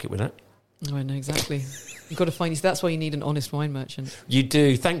meat market with that. Oh, I know, exactly. You've got to find... That's why you need an honest wine merchant. You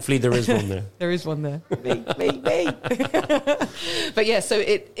do. Thankfully, there is one there. There is one there. me. But yeah, so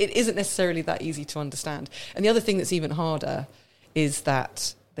it isn't necessarily that easy to understand. And the other thing that's even harder is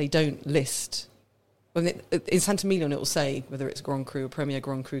that they don't list... Well, in Saint-Emilion, it will say whether it's Grand Cru, a Premier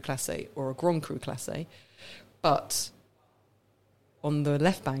Grand Cru Classé, or a Grand Cru Classé. But on the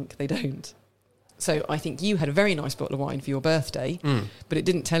left bank, they don't. So I think you had a very nice bottle of wine for your birthday, but it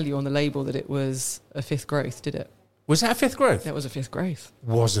didn't tell you on the label that it was a 5th growth, did it? Was that a 5th growth? That was a 5th growth.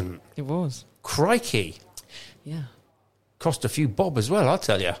 Wasn't. It was. Crikey. Yeah. Cost a few bob as well, I'll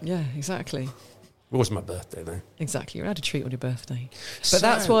tell you. Yeah, exactly. It was my birthday, though. Exactly. You're allowed to treat on your birthday. But So-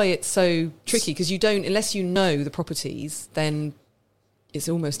 that's why it's so tricky, because you don't, unless you know the properties, then it's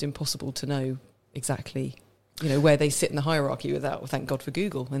almost impossible to know exactly, where they sit in the hierarchy without, thank God for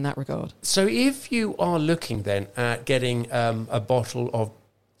Google in that regard. So if you are looking then at getting a bottle of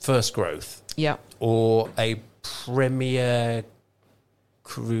First Growth, Yeah. or a Premier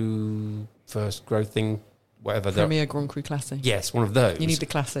Cru First Growth thing, whatever. Premier Grand Cru Classé. Yes, one of those. You need the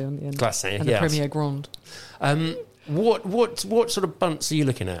Classé on the end. Classé, and yes. the Premier Grand. What sort of bunts are you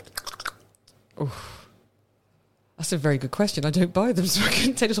looking at? That's a very good question. I don't buy them, so I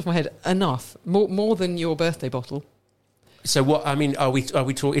couldn't take this off my head. Enough. More than your birthday bottle. So what? I mean, are we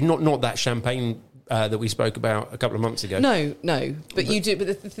talking not that champagne that we spoke about a couple of months ago? No. But you do.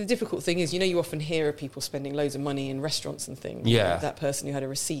 But the difficult thing is, you often hear of people spending loads of money in restaurants and things. Yeah. That person who had a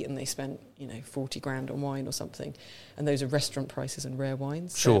receipt and they spent 40 grand on wine or something, and those are restaurant prices and rare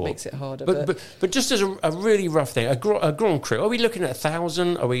wines. So Sure, it makes it harder. But just as a really rough thing, a Grand Cru. Are we looking at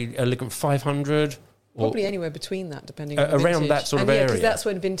 1,000? Are we looking at 500? Probably anywhere between that, depending on the around vintage. that sort of area. area. Because that's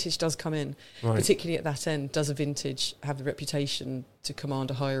when vintage does come in, Right. particularly at that end. Does a vintage have the reputation to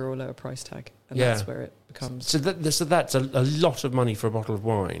command a higher or lower price tag? And Yeah. that's where it becomes. So that's a lot of money for a bottle of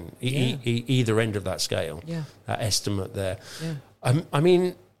wine, Yeah. either end of that scale. Yeah. That estimate there. Yeah. I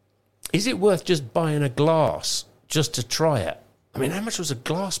mean, is it worth just buying a glass just to try it? I mean, how much was a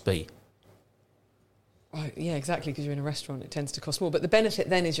glass be? Right, yeah, exactly, because you're in a restaurant, it tends to cost more. But the benefit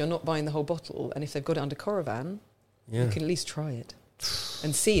then is you're not buying the whole bottle, and if they've got it under Coravan, you can at least try it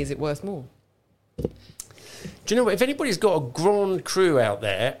and see, is it worth more? Do you know what? If anybody's got a Grand Cru out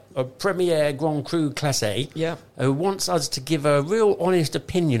there, a Premier Grand Cru Classé, who wants us to give a real honest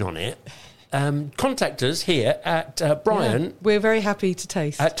opinion on it, contact us here at Brian. Yeah, we're very happy to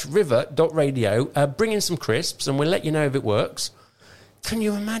taste. At river.radio. Bring in some crisps and we'll let you know if it works. Can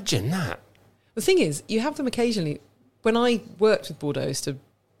you imagine that? The thing is, you have them occasionally. When I worked with Bordeaux, used to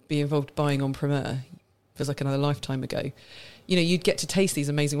be involved buying on Premier, feels like another lifetime ago. You'd get to taste these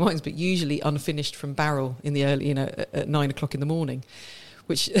amazing wines, but usually unfinished from barrel in the early, at 9 o'clock in the morning,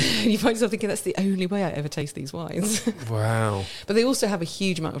 which you find yourself thinking that's the only way I ever taste these wines. Wow. But they also have a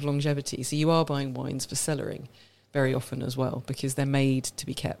huge amount of longevity, so you are buying wines for cellaring very often as well, because they're made to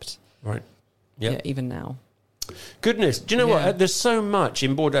be kept. Right. Yep. Yeah, even now. Goodness, do you know what? There's so much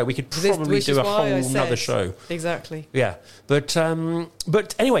in Bordeaux. We could probably do a whole another show. Exactly. Yeah, but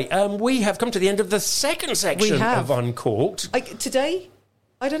anyway, we have come to the end of the second section of Uncorked. Today,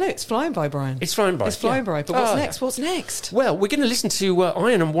 I don't know. It's flying by, Brian. It's flying by. It's flying by. But what's next? What's next? Well, we're going to listen to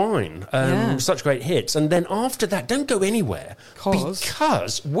Iron and Wine, such great hits, and then after that, don't go anywhere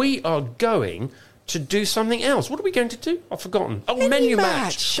because we are going to do something else. What are we going to do? I've forgotten. Oh, menu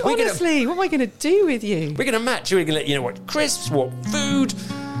match. Honestly, what am I going to do with you? We're going to match. We're going to let you know what crisps, what food.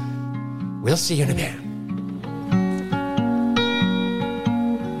 We'll see you in a bit.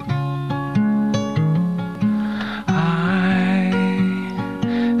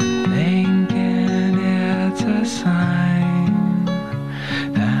 Sign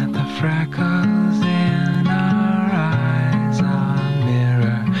that the freckles in our eyes are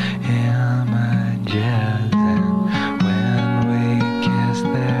mirror images, and when we kiss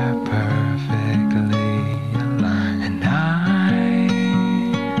they're perfectly aligned. And I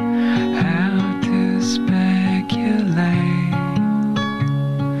have to speculate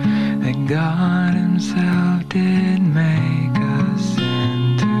that God himself did make us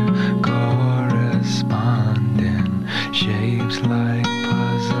into corresponding shapes like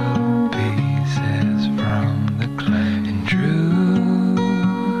puzzle pieces from the clay. And true,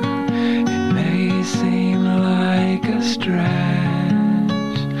 it may seem like a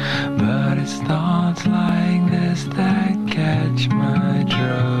stretch, but it's thoughts like this that catch my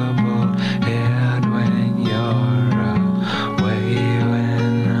troubled head when you're away,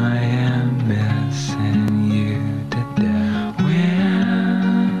 when I am missing you to death.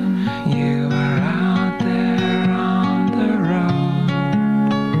 When you are out there on the road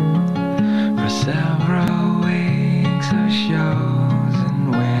for several weeks of shows,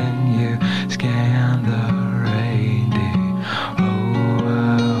 and when you scan the radio, oh, I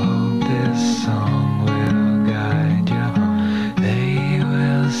hope this song will guide you home. They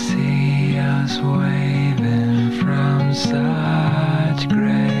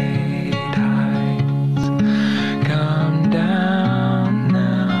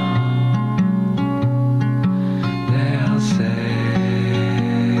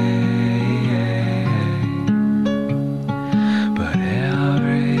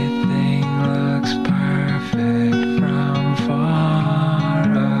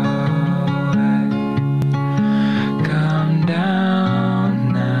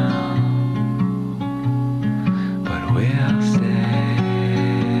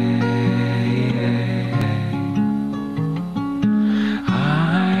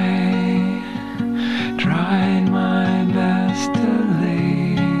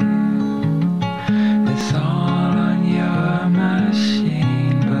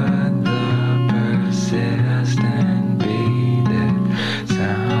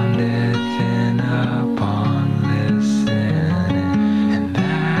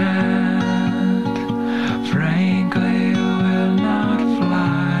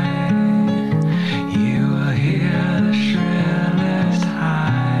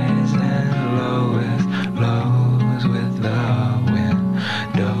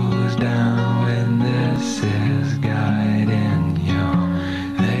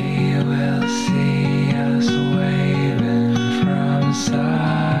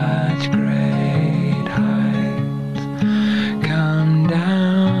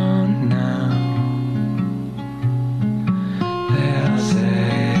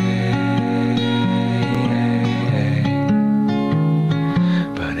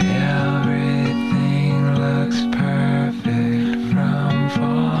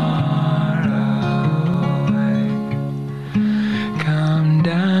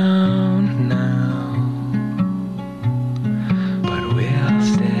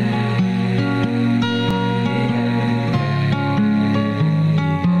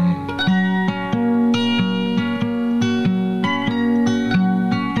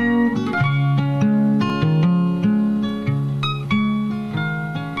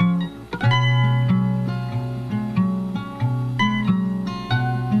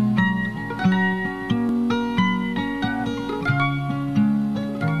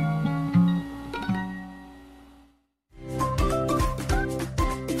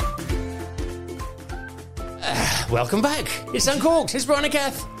Welcome back. It's Uncorked. It's Brian and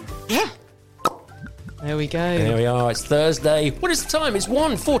Kath. Yeah. There we go. There we are. It's Thursday. What is the time? It's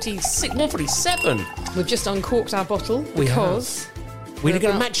 1:47. We've just uncorked our bottle because we're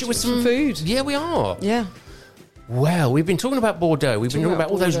going to match it with some food. Yeah, we are. Yeah. Well, we've been talking about Bordeaux. We've been talking about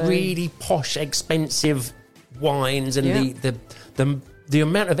all those Bordeaux. really posh, expensive wines and Yeah. the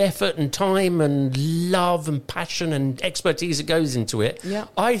amount of effort and time and love and passion and expertise that goes into it. Yeah.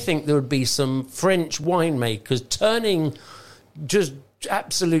 I think there would be some French winemakers turning, just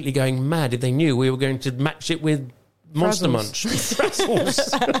absolutely going mad if they knew we were going to match it with Monster Munch.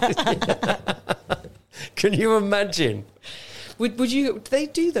 Frazzles. Can you imagine? Would you? Do they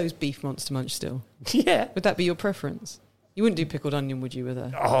do those beef Monster Munch still? Yeah. Would that be your preference? You wouldn't do pickled onion, would you, with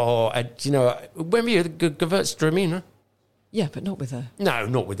her? Oh, when were you the Gewürztraminer? Yeah, but not with her. No,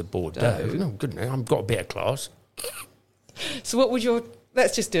 not with the Bordeaux. No, goodness, I've got a bit of class. So what would your...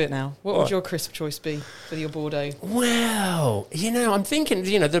 Let's just do it now. What would Right. your crisp choice be for your Bordeaux? Well, I'm thinking,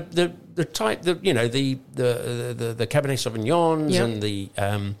 the type, the Cabernet Sauvignons Yeah. and the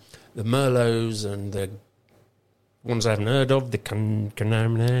Merlots and the ones I haven't heard of, the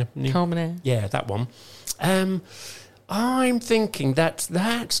Carmenere. Yeah, that one. I'm thinking that's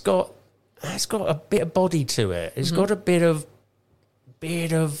got a bit of body to it. It's got a bit of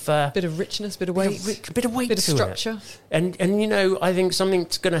Bit of richness, bit of weight. bit of weight Bit of to structure. it. And I think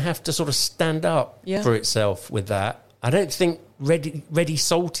something's going to have to sort of stand up Yeah. for itself with that. I don't think ready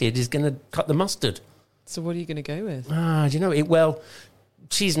salted is going to cut the mustard. So what are you going to go with?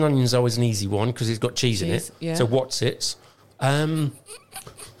 Cheese and onion is always an easy one because it's got cheese in Cheese, it. yeah. So what's it?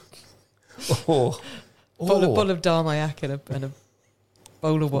 Bottle of Darmayak and a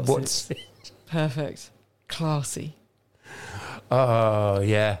bowl of what's it? Perfect. Classy. Oh,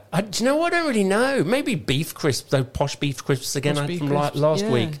 yeah. Do you know what? I don't really know. Maybe beef crisps, those posh beef crisps again Posh I had beef from crisps. last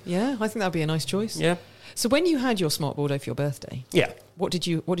Yeah, week. Yeah, I think that'd be a nice choice. Yeah. So when you had your Smart Bordeaux for your birthday, Yeah. what did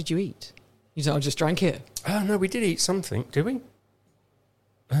you eat? You said, I just drank it. Oh, no, we did eat something, did we?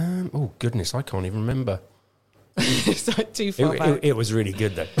 Oh, goodness, I can't even remember. It's like too far back. It was really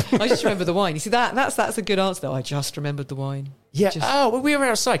good, though. I just remember the wine. You see, that's a good answer, though. I just remembered the wine. Yeah. Just- Well, we were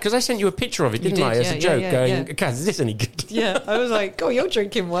outside because I sent you a picture of it, You didn't I, did, as a yeah, joke, yeah, going, yeah. Kaz, is this any good? Yeah, I was like, oh, you're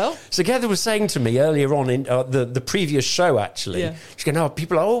drinking well. So Heather was saying to me earlier on in the previous show, actually, Yeah. she's going,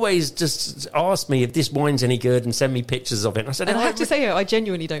 people always just ask me if this wine's any good and send me pictures of it. And I said, And I have to say, I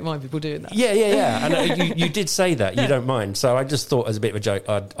genuinely don't mind people doing that. Yeah. And you did say that. You don't mind. So I just thought as a bit of a joke,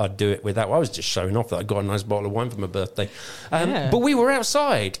 I'd do it with that. Well, I was just showing off that I got a nice bottle of wine for my birthday. Yeah. But we were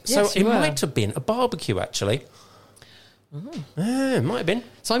outside. Yes, so you it were. might have been a barbecue, actually. It might have been.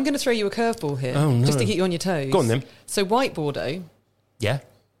 So I'm going to throw you a curveball here, Oh, no. just to keep you on your toes. Go on, then. So white Bordeaux Yeah.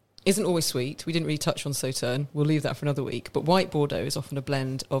 isn't always sweet. We didn't really touch on Sauternes. We'll leave that for another week. But white Bordeaux is often a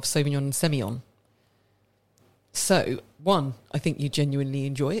blend of Sauvignon and Semillon. So, one, I think you genuinely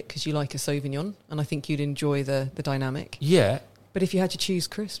enjoy it because you like a Sauvignon, and I think you'd enjoy the dynamic. Yeah. But if you had to choose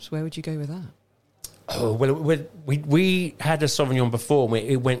crisps, where would you go with that? Oh, well, we had a Sauvignon before. And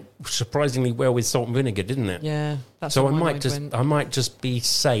it went surprisingly well with salt and vinegar, didn't it? Yeah, that's So where I my might mind went. I might just be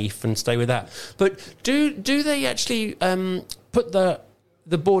safe and stay with that. But do they actually put the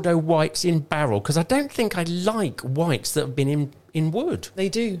Bordeaux whites in barrel? Because I don't think I like whites that have been in wood. They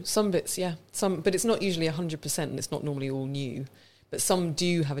do some bits, yeah. Some, but it's not usually 100%, and it's not normally all new. But some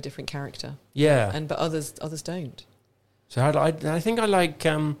do have a different character. Yeah, But others don't. So I think I like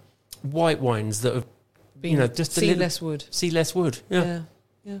white wines that have just see less wood. See less wood. Yeah.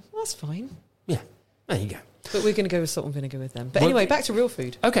 Well, that's fine. Yeah. There you go. But we're going to go with salt and vinegar with them. But Well, anyway, back to real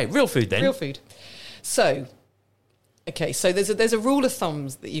food. Okay, real food then. Real food. So, so there's a rule of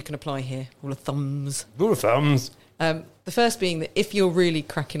thumbs that you can apply here. Rule of thumbs. Rule of thumbs. The first being that if you're really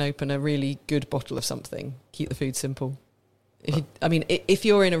cracking open a really good bottle of something, keep the food simple. If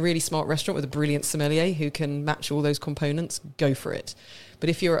you're in a really smart restaurant with a brilliant sommelier who can match all those components, go for it. But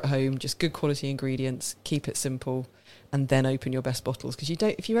if you're at home, just good quality ingredients, keep it simple, and then open your best bottles. Because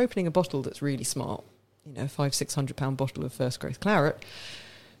if you're opening a bottle that's really smart, a £500-600 bottle of first growth claret,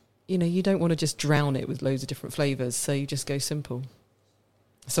 you don't want to just drown it with loads of different flavours. So you just go simple.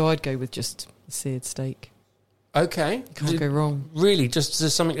 So I'd go with just a seared steak. Okay. Can't go wrong. Really, just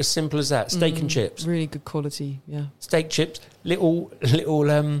something as simple as that. Steak and chips. Really good quality, yeah. Steak chips. Little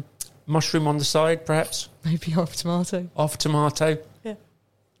mushroom on the side, perhaps. Maybe half tomato. Half tomato. Yeah.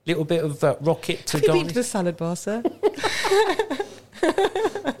 Little bit of rocket to Have you been garnish. to the salad bar, sir?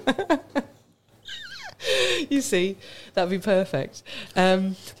 You see, that'd be perfect.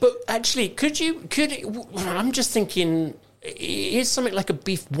 But actually, I'm just thinking, is something like a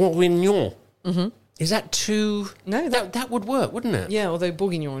beef bourguignon? Mm-hmm. Is that too... No, that would work, wouldn't it? Yeah, although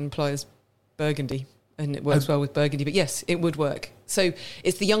bourguignon implies Burgundy, and it works well with Burgundy. But yes, it would work. So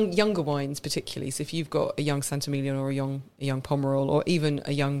it's the younger wines particularly. So if you've got a young Saint-Emilion or a young Pomerol or even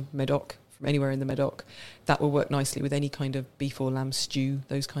a young Medoc from anywhere in the Medoc, that will work nicely with any kind of beef or lamb stew,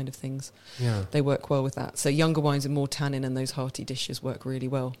 those kind of things. Yeah. They work well with that. So younger wines and more tannin and those hearty dishes work really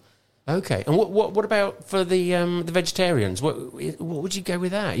well. Okay, and what about for the vegetarians? What would you go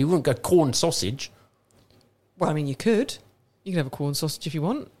with that? You wouldn't go corn sausage. Well, I mean, you could. You can have a corn sausage if you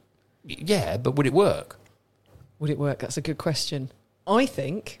want. Yeah, but would it work? Would it work? That's a good question. I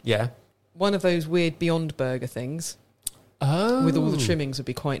think one of those weird Beyond Burger things with all the trimmings would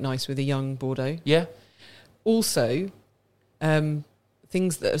be quite nice with a young Bordeaux. Yeah. Also,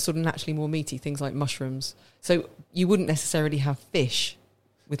 things that are sort of naturally more meaty, things like mushrooms. So you wouldn't necessarily have fish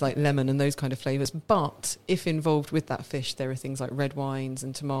with like lemon and those kind of flavours. But if involved with that fish, there are things like red wines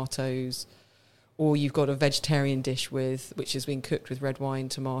and tomatoes, or you've got a vegetarian dish which has been cooked with red wine,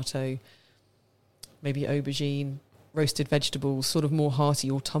 tomato, maybe aubergine, roasted vegetables, sort of more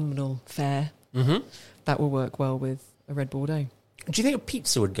hearty autumnal fare. Mm-hmm. That will work well with a red Bordeaux. Do you think a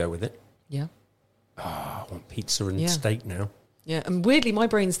pizza would go with it? Yeah. Oh, I want pizza and steak now. Yeah, and weirdly, my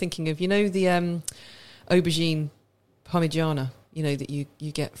brain's thinking of, the aubergine parmigiana, that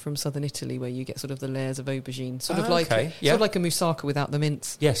you get from southern Italy, where you get sort of the layers of aubergine, sort of like a moussaka without the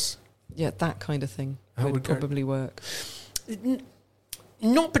mince. Yes. Yeah, that kind of thing would probably work.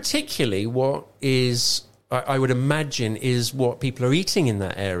 Not particularly what is, I would imagine, is what people are eating in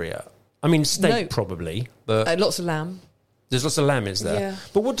that area. I mean, steak probably, but... lots of lamb. There's lots of lamb, is there? Yeah.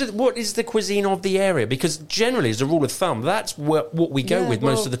 But what is the cuisine of the area? Because generally, as a rule of thumb, that's what we go with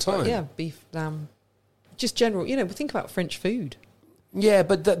most of the time. Yeah, beef, lamb, just general. Think about French food. Yeah,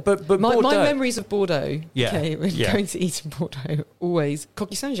 but my Bordeaux. memories of Bordeaux. Yeah. Okay, when going to eat in Bordeaux, always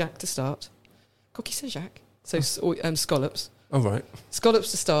coquille Saint-Jacques to start. Coquille Saint-Jacques, so scallops. Oh right.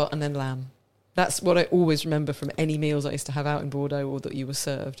 Scallops to start, and then lamb. That's what I always remember from any meals I used to have out in Bordeaux or that you were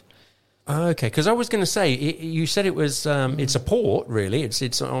served. Okay, because I was going to say, you said it was, it's a port, really.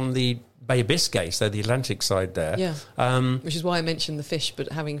 It's on the Bay of Biscay, so the Atlantic side there. Yeah. Which is why I mentioned the fish,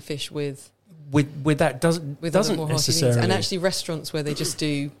 but having fish with that doesn't more necessarily. And actually restaurants where they just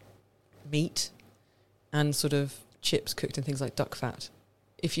do meat and sort of chips cooked in things like duck fat.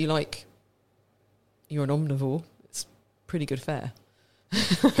 If you're an omnivore, it's pretty good fare.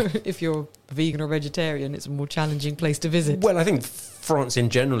 If you're vegan or vegetarian, it's a more challenging place to visit. Well, I think France in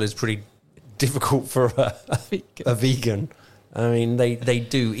general is pretty difficult for a vegan. I mean, they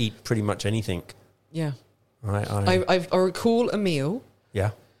do eat pretty much anything. Yeah. I recall a meal.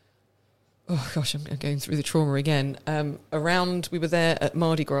 Yeah. Oh gosh, I'm going through the trauma again. We were there at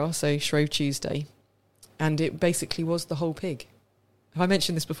Mardi Gras, so Shrove Tuesday, and it basically was the whole pig. Have I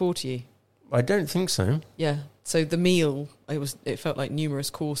mentioned this before to you? I don't think so. Yeah. So the meal, it felt like numerous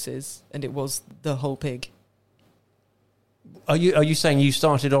courses, and it was the whole pig. Are you saying you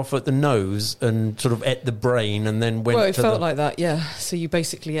started off at the nose and sort of ate the brain and then went? Well, it felt like that, yeah. So you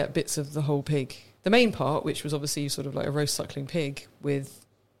basically ate bits of the whole pig. The main part, which was obviously sort of like a roast suckling pig with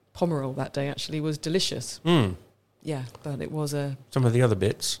Pomerol that day, actually was delicious. Mm. Yeah, but it was some of the other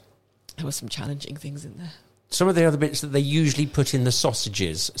bits. There were some challenging things in there. Some of the other bits that they usually put in the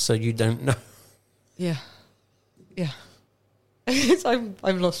sausages, so you don't know. Yeah. Yeah.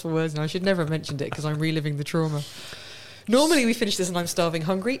 I'm lost for words now. I should never have mentioned it because I'm reliving the trauma. Normally we finish this and I'm starving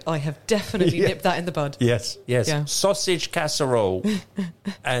hungry. I have definitely nipped that in the bud. Yes. Yeah. Sausage casserole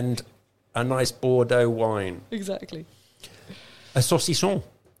and a nice Bordeaux wine. Exactly. A saucisson.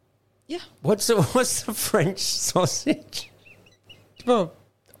 Yeah. What's the French sausage? Well,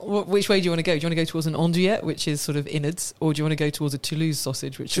 which way do you want to go? Do you want to go towards an andouillette, which is sort of innards, or do you want to go towards a Toulouse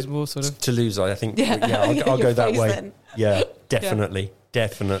sausage, which is more sort of... Toulouse, I think. Yeah, I'll go that way. Then. Yeah, definitely.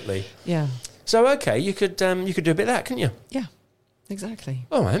 Yeah. So, okay, you could do a bit of that, couldn't you? Yeah, exactly.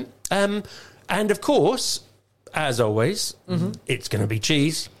 All right. And, of course, as always, it's going to be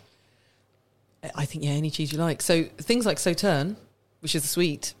cheese. I think, any cheese you like. So things like Sauterne, which is the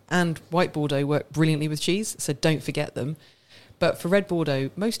sweet, and white Bordeaux work brilliantly with cheese, so don't forget them. But for red Bordeaux,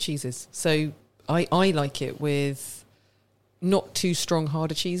 most cheeses. So I like it with not too strong,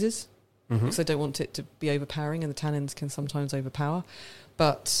 harder cheeses, because I don't want it to be overpowering, and the tannins can sometimes overpower.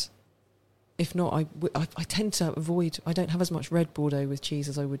 But if not, I tend to avoid... I don't have as much red Bordeaux with cheese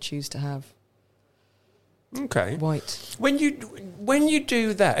as I would choose to have. Okay. White. When you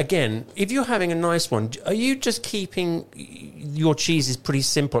do that, again, if you're having a nice one, are you just keeping your cheeses pretty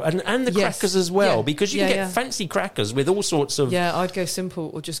simple? And the crackers as well? Yeah. Because you can get fancy crackers with all sorts of... Yeah, I'd go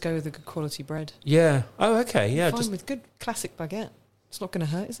simple or just go with a good quality bread. Yeah. Oh, okay. Yeah. Fine with good classic baguette. It's not going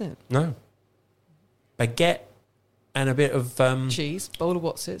to hurt, is it? No. Baguette and a bit of... cheese, bowl of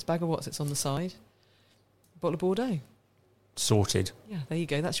Wotsits, bag of Wotsits on the side. bottle of Bordeaux. Sorted. Yeah, there you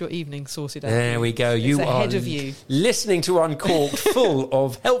go. That's your evening sorted out. There we go. It's You ahead are of you. listening to Uncorked, full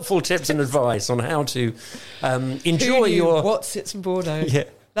of helpful tips and advice on how to enjoy your... What's it in Bordeaux? Yeah.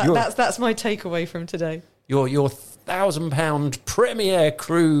 That's my takeaway from today. Your £1,000 Premier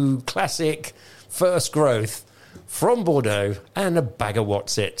Cru Classic First Growth from Bordeaux and a bag of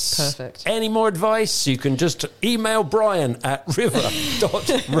Watsits. Perfect. Any more advice? You can just email Brian at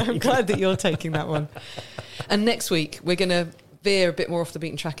river.radio. I'm glad that you're taking that one. And next week, we're going to veer a bit more off the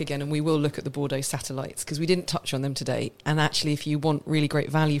beaten track again, and we will look at the Bordeaux satellites, because we didn't touch on them today. And actually, if you want really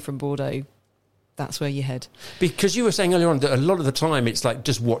great value from Bordeaux, that's where you head. Because you were saying earlier on that a lot of the time it's like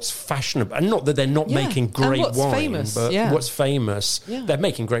just what's fashionable. And not that they're not making great and what's wine, famous. but what's famous. Yeah. They're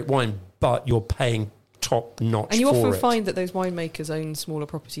making great wine, but you're paying top notch for it. And you often find that those winemakers own smaller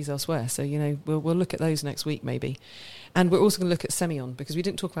properties elsewhere. So, we'll look at those next week maybe. And we're also going to look at Semillon, because we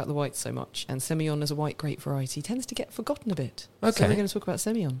didn't talk about the whites so much. And Semillon as a white grape variety tends to get forgotten a bit. Okay. So we're going to talk about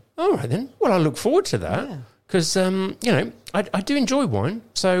Semillon. All right then. Well, I look forward to that. Because, I do enjoy wine.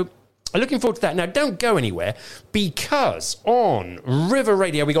 So I'm looking forward to that. Now, don't go anywhere, because on River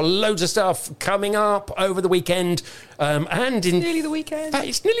Radio, we got loads of stuff coming up over the weekend. And in nearly the weekend.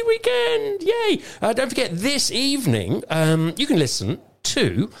 It's nearly weekend. Yay. Don't forget, this evening, you can listen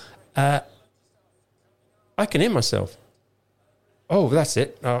to... I can hear myself. Oh, that's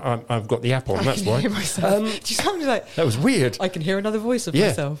it. I've got the app on. That's why. I can hear myself. Do you sound like... That was weird. I can hear another voice of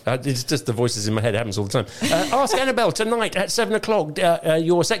myself. It's just the voices in my head. It happens all the time. Ask Annabelle tonight at 7 o'clock.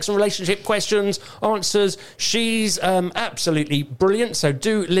 Your sex and relationship questions, answers. She's absolutely brilliant. So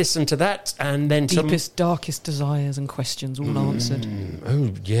do listen to that. And then deepest, darkest desires and questions all answered.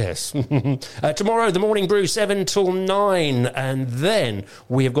 Oh, yes. Tomorrow, the Morning Brew, 7 till 9. And then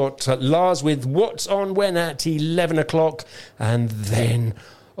we have got Lars with What's On When at 11 o'clock. And then,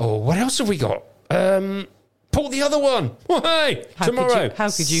 what else have we got? Paul the Other One. Well, hey, tomorrow. How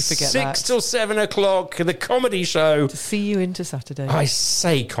could you forget 6 till 7 o'clock, the comedy show. To see you into Saturday. I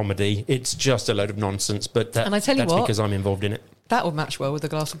say comedy. It's just a load of nonsense, but and I tell you that's what, because I'm involved in it. That will match well with a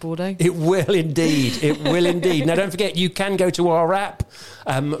glass of Bordeaux. It will indeed. It will indeed. Now, don't forget, you can go to our app,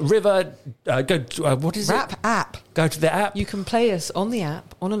 River. What is Rap it? App. Go to the app. You can play us on the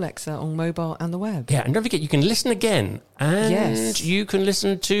app, on Alexa, on mobile, and the web. Yeah, and don't forget, you can listen again, and you can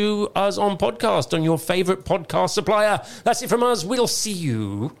listen to us on podcast on your favourite podcast supplier. That's it from us. We'll see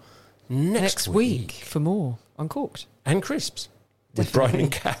you next week for more Uncorked and Crisps with Brian and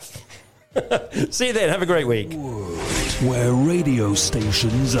Kath. See you then. Have a great week. Where radio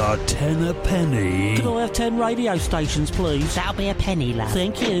stations are 10 a penny. Can I have 10 radio stations, please? That'll be a penny, love.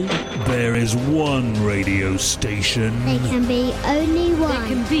 Thank you. There is one radio station. There can be only one. There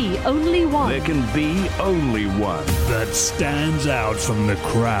can be only one. There can be only one. That stands out from the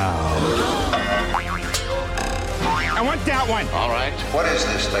crowd. I want that one. All right. What is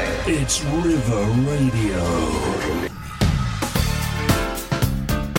this thing? It's River Radio.